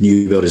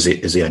 new build is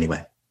the only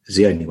way. Is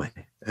the only way.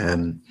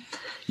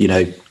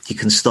 You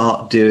can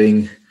start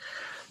doing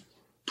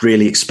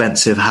really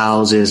expensive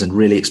houses and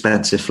really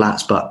expensive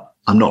flats, but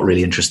I'm not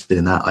really interested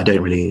in that. I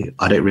don't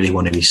really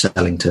want to be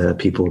selling to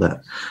people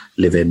that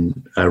live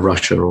in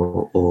Russia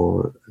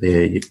or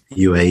the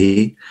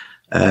UAE.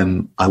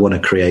 I want to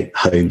create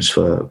homes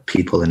for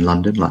people in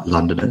London, like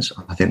Londoners.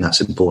 I think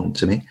that's important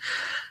to me.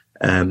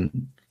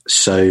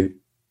 So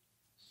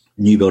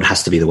new build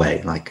has to be the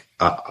way. Like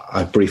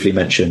I briefly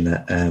mentioned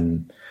that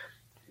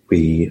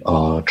we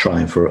are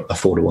trying for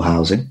affordable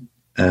housing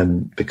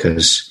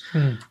because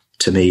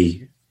to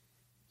me,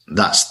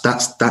 that's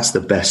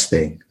the best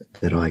thing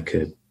that I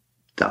could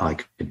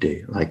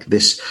do. Like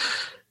these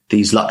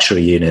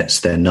luxury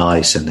units, they're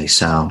nice and they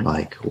sound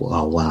like,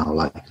 oh wow,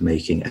 like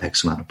making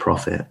X amount of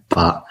profit.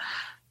 But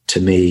to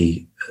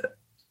me,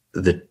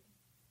 the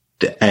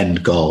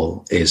end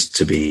goal is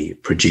to be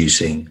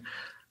producing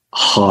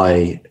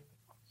high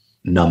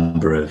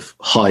number of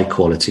high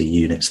quality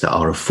units that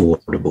are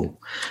affordable,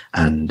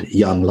 and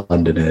young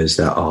Londoners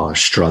that are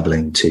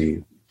struggling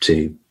to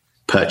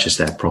purchase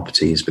their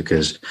properties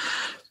because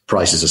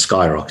prices are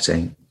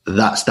skyrocketing.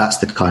 That's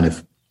the kind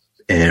of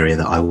area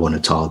that I want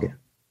to target.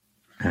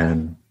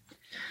 And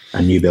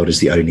new build is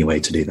the only way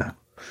to do that.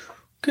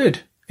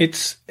 Good.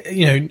 It's,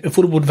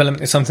 affordable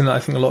development is something that I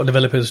think a lot of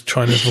developers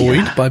try and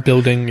avoid by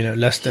building,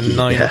 less than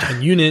 9 or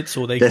 10 units,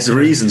 or there's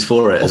reasons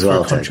for it as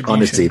well, Ted.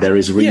 Honestly, there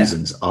is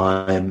reasons. Yeah.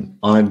 I'm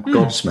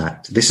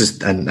gobsmacked. This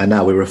is, and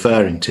now we're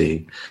referring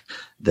to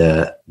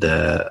the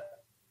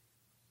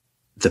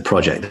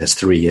project that's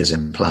 3 years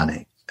in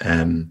planning.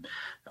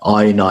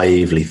 I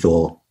naively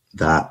thought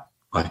that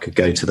I could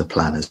go to the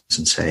planners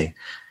and say,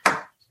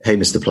 "Hey,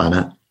 Mr.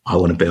 Planner, I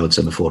want to build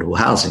some affordable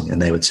housing,"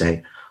 and they would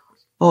say,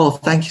 "Oh,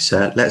 thank you,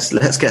 sir. Let's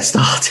get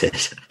started."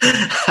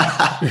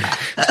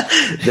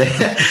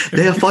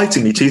 They're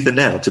fighting me tooth and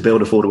nail to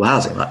build affordable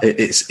housing.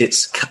 It's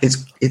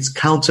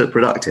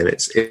counterproductive.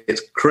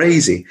 It's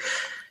crazy.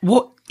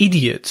 What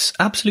idiots!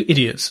 Absolute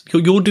idiots!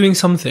 You're doing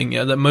something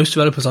that most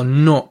developers are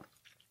not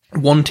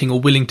wanting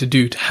or willing to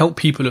do to help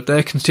people of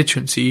their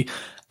constituency,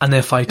 and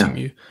they're fighting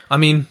you. I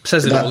mean,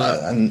 says it all.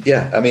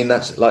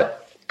 That's like.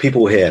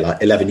 People will hear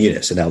like 11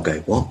 units and they'll go,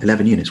 "What?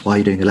 11 units? Why are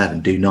you doing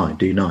 11? Do 9,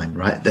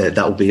 right?"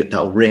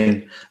 That'll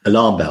ring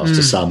alarm bells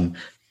to some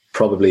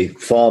probably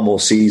far more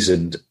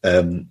seasoned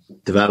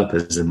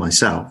developers than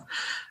myself.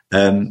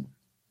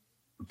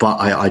 But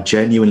I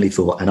genuinely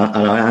thought, and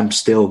I am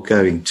still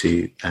going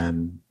to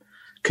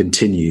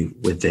continue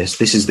with this.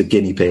 This is the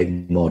guinea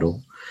pig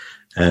model.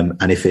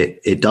 And if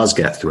it does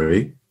get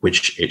through,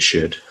 which it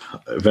should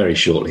very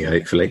shortly,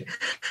 hopefully,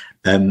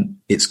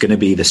 it's going to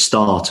be the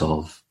start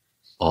of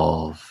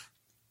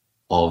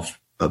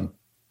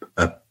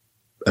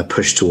a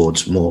push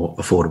towards more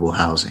affordable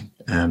housing,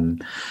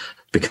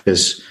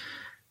 because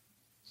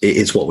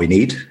it's what we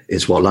need.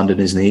 It's what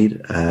Londoners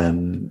need.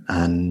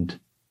 And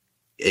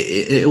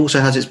it also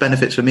has its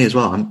benefits for me as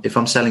well. If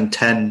I'm selling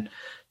 10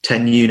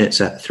 units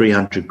at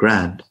 300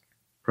 grand,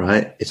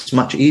 right? It's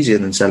much easier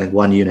than selling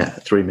 1 unit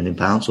at £3 million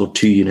or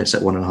 2 units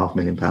at £1.5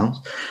 million,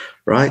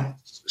 right?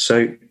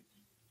 So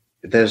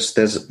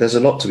there's a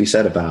lot to be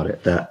said about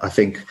it that I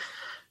think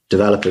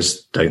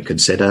developers don't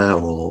consider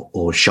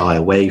or shy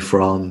away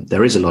from.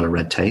 There is a lot of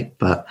red tape,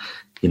 but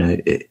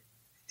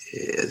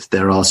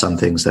there are some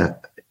things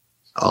that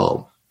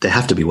they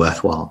have to be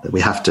worthwhile. That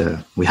we have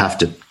to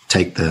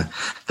take the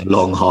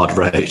long hard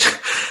road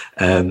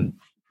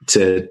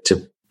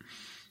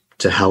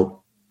to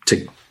help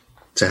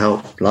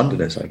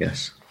Londoners, I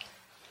guess.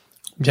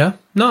 Yeah,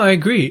 no, I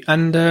agree.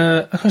 And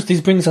of course,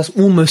 this brings us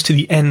almost to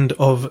the end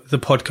of the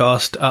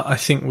podcast. I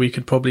think we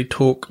could probably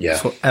talk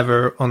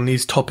forever on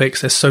these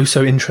topics. They're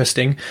so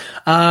interesting.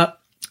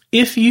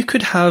 If you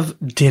could have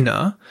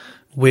dinner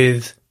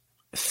with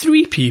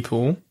 3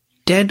 people,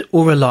 dead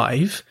or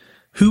alive,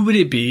 who would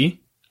it be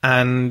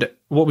and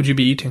what would you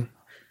be eating?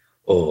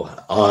 Oh,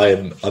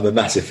 I'm a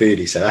massive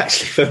foodie, so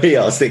actually for me,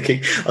 I'm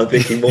thinking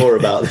more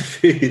about the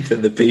food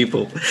than the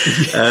people.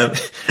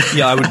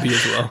 Yeah, I would be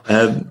as well.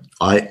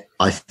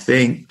 I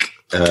think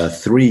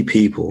 3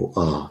 people.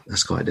 Oh,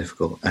 that's quite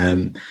difficult.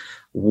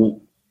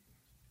 One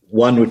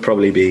would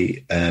probably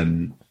be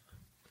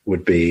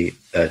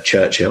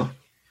Churchill.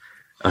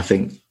 I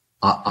think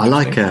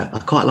I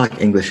quite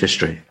like English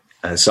history,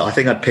 so I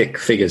think I'd pick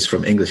figures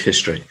from English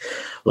history,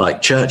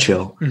 like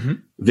Churchill,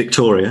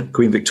 Victoria,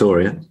 Queen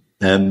Victoria.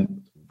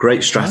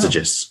 Great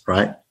strategists,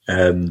 right?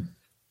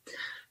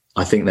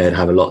 I think they'd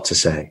have a lot to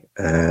say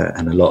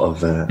and a lot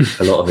of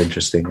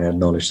interesting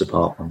knowledge to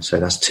part on. So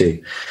that's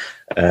 2.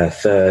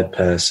 Third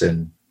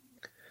person,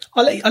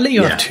 I'll let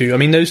you have 2. I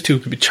mean, those 2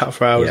 could be chat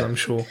for hours, I'm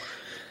sure.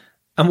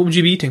 And what would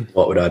you be eating?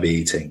 What would I be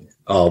eating?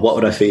 Oh, what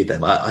would I feed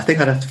them? I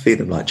think I'd have to feed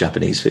them like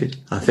Japanese food.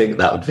 I think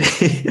that would be.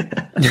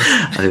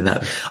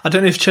 I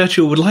don't know if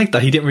Churchill would like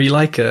that. He didn't really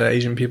like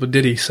Asian people,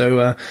 did he? So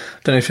I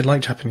don't know if he'd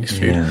like Japanese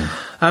food. Yeah.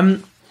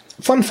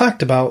 Fun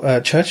fact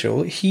about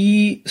Churchill,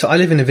 so I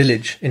live in a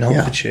village in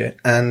Hertfordshire,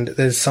 and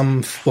there's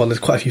there's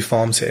quite a few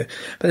farms here,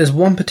 but there's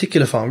one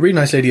particular farm, really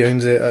nice lady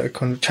owns it, I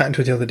was chatting to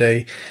her the other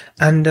day,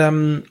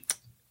 and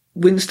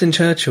Winston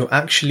Churchill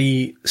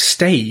actually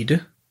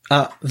stayed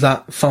at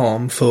that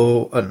farm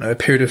for, I don't know, a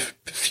period of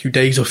a few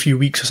days or a few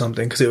weeks or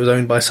something, because it was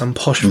owned by some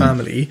posh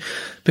family,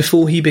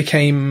 before he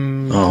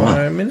became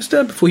Prime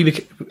Minister, before he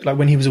became, like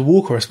when he was a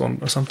war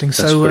correspondent or something. That's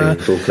so,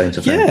 full claim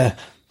to fame. Yeah.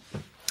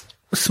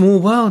 A small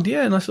world,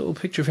 yeah. Nice little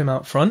picture of him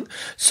out front.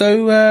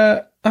 So,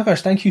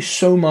 Akash, thank you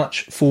so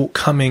much for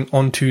coming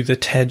onto the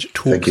Tej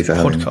Talks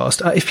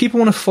podcast. If people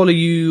want to follow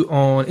you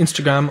on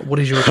Instagram, what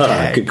is your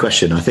tag? Good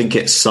question. I think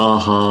it's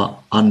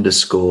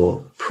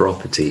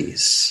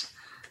Saha_properties.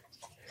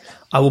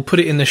 I will put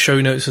it in the show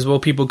notes as well.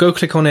 People, go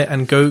click on it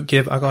and go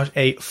give Akash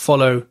a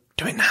follow.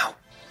 Do it now.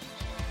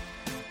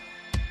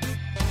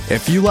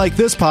 If you like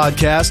this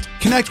podcast,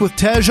 connect with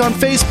Tej on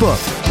Facebook,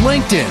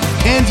 LinkedIn,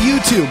 and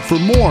YouTube for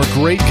more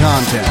great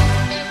content.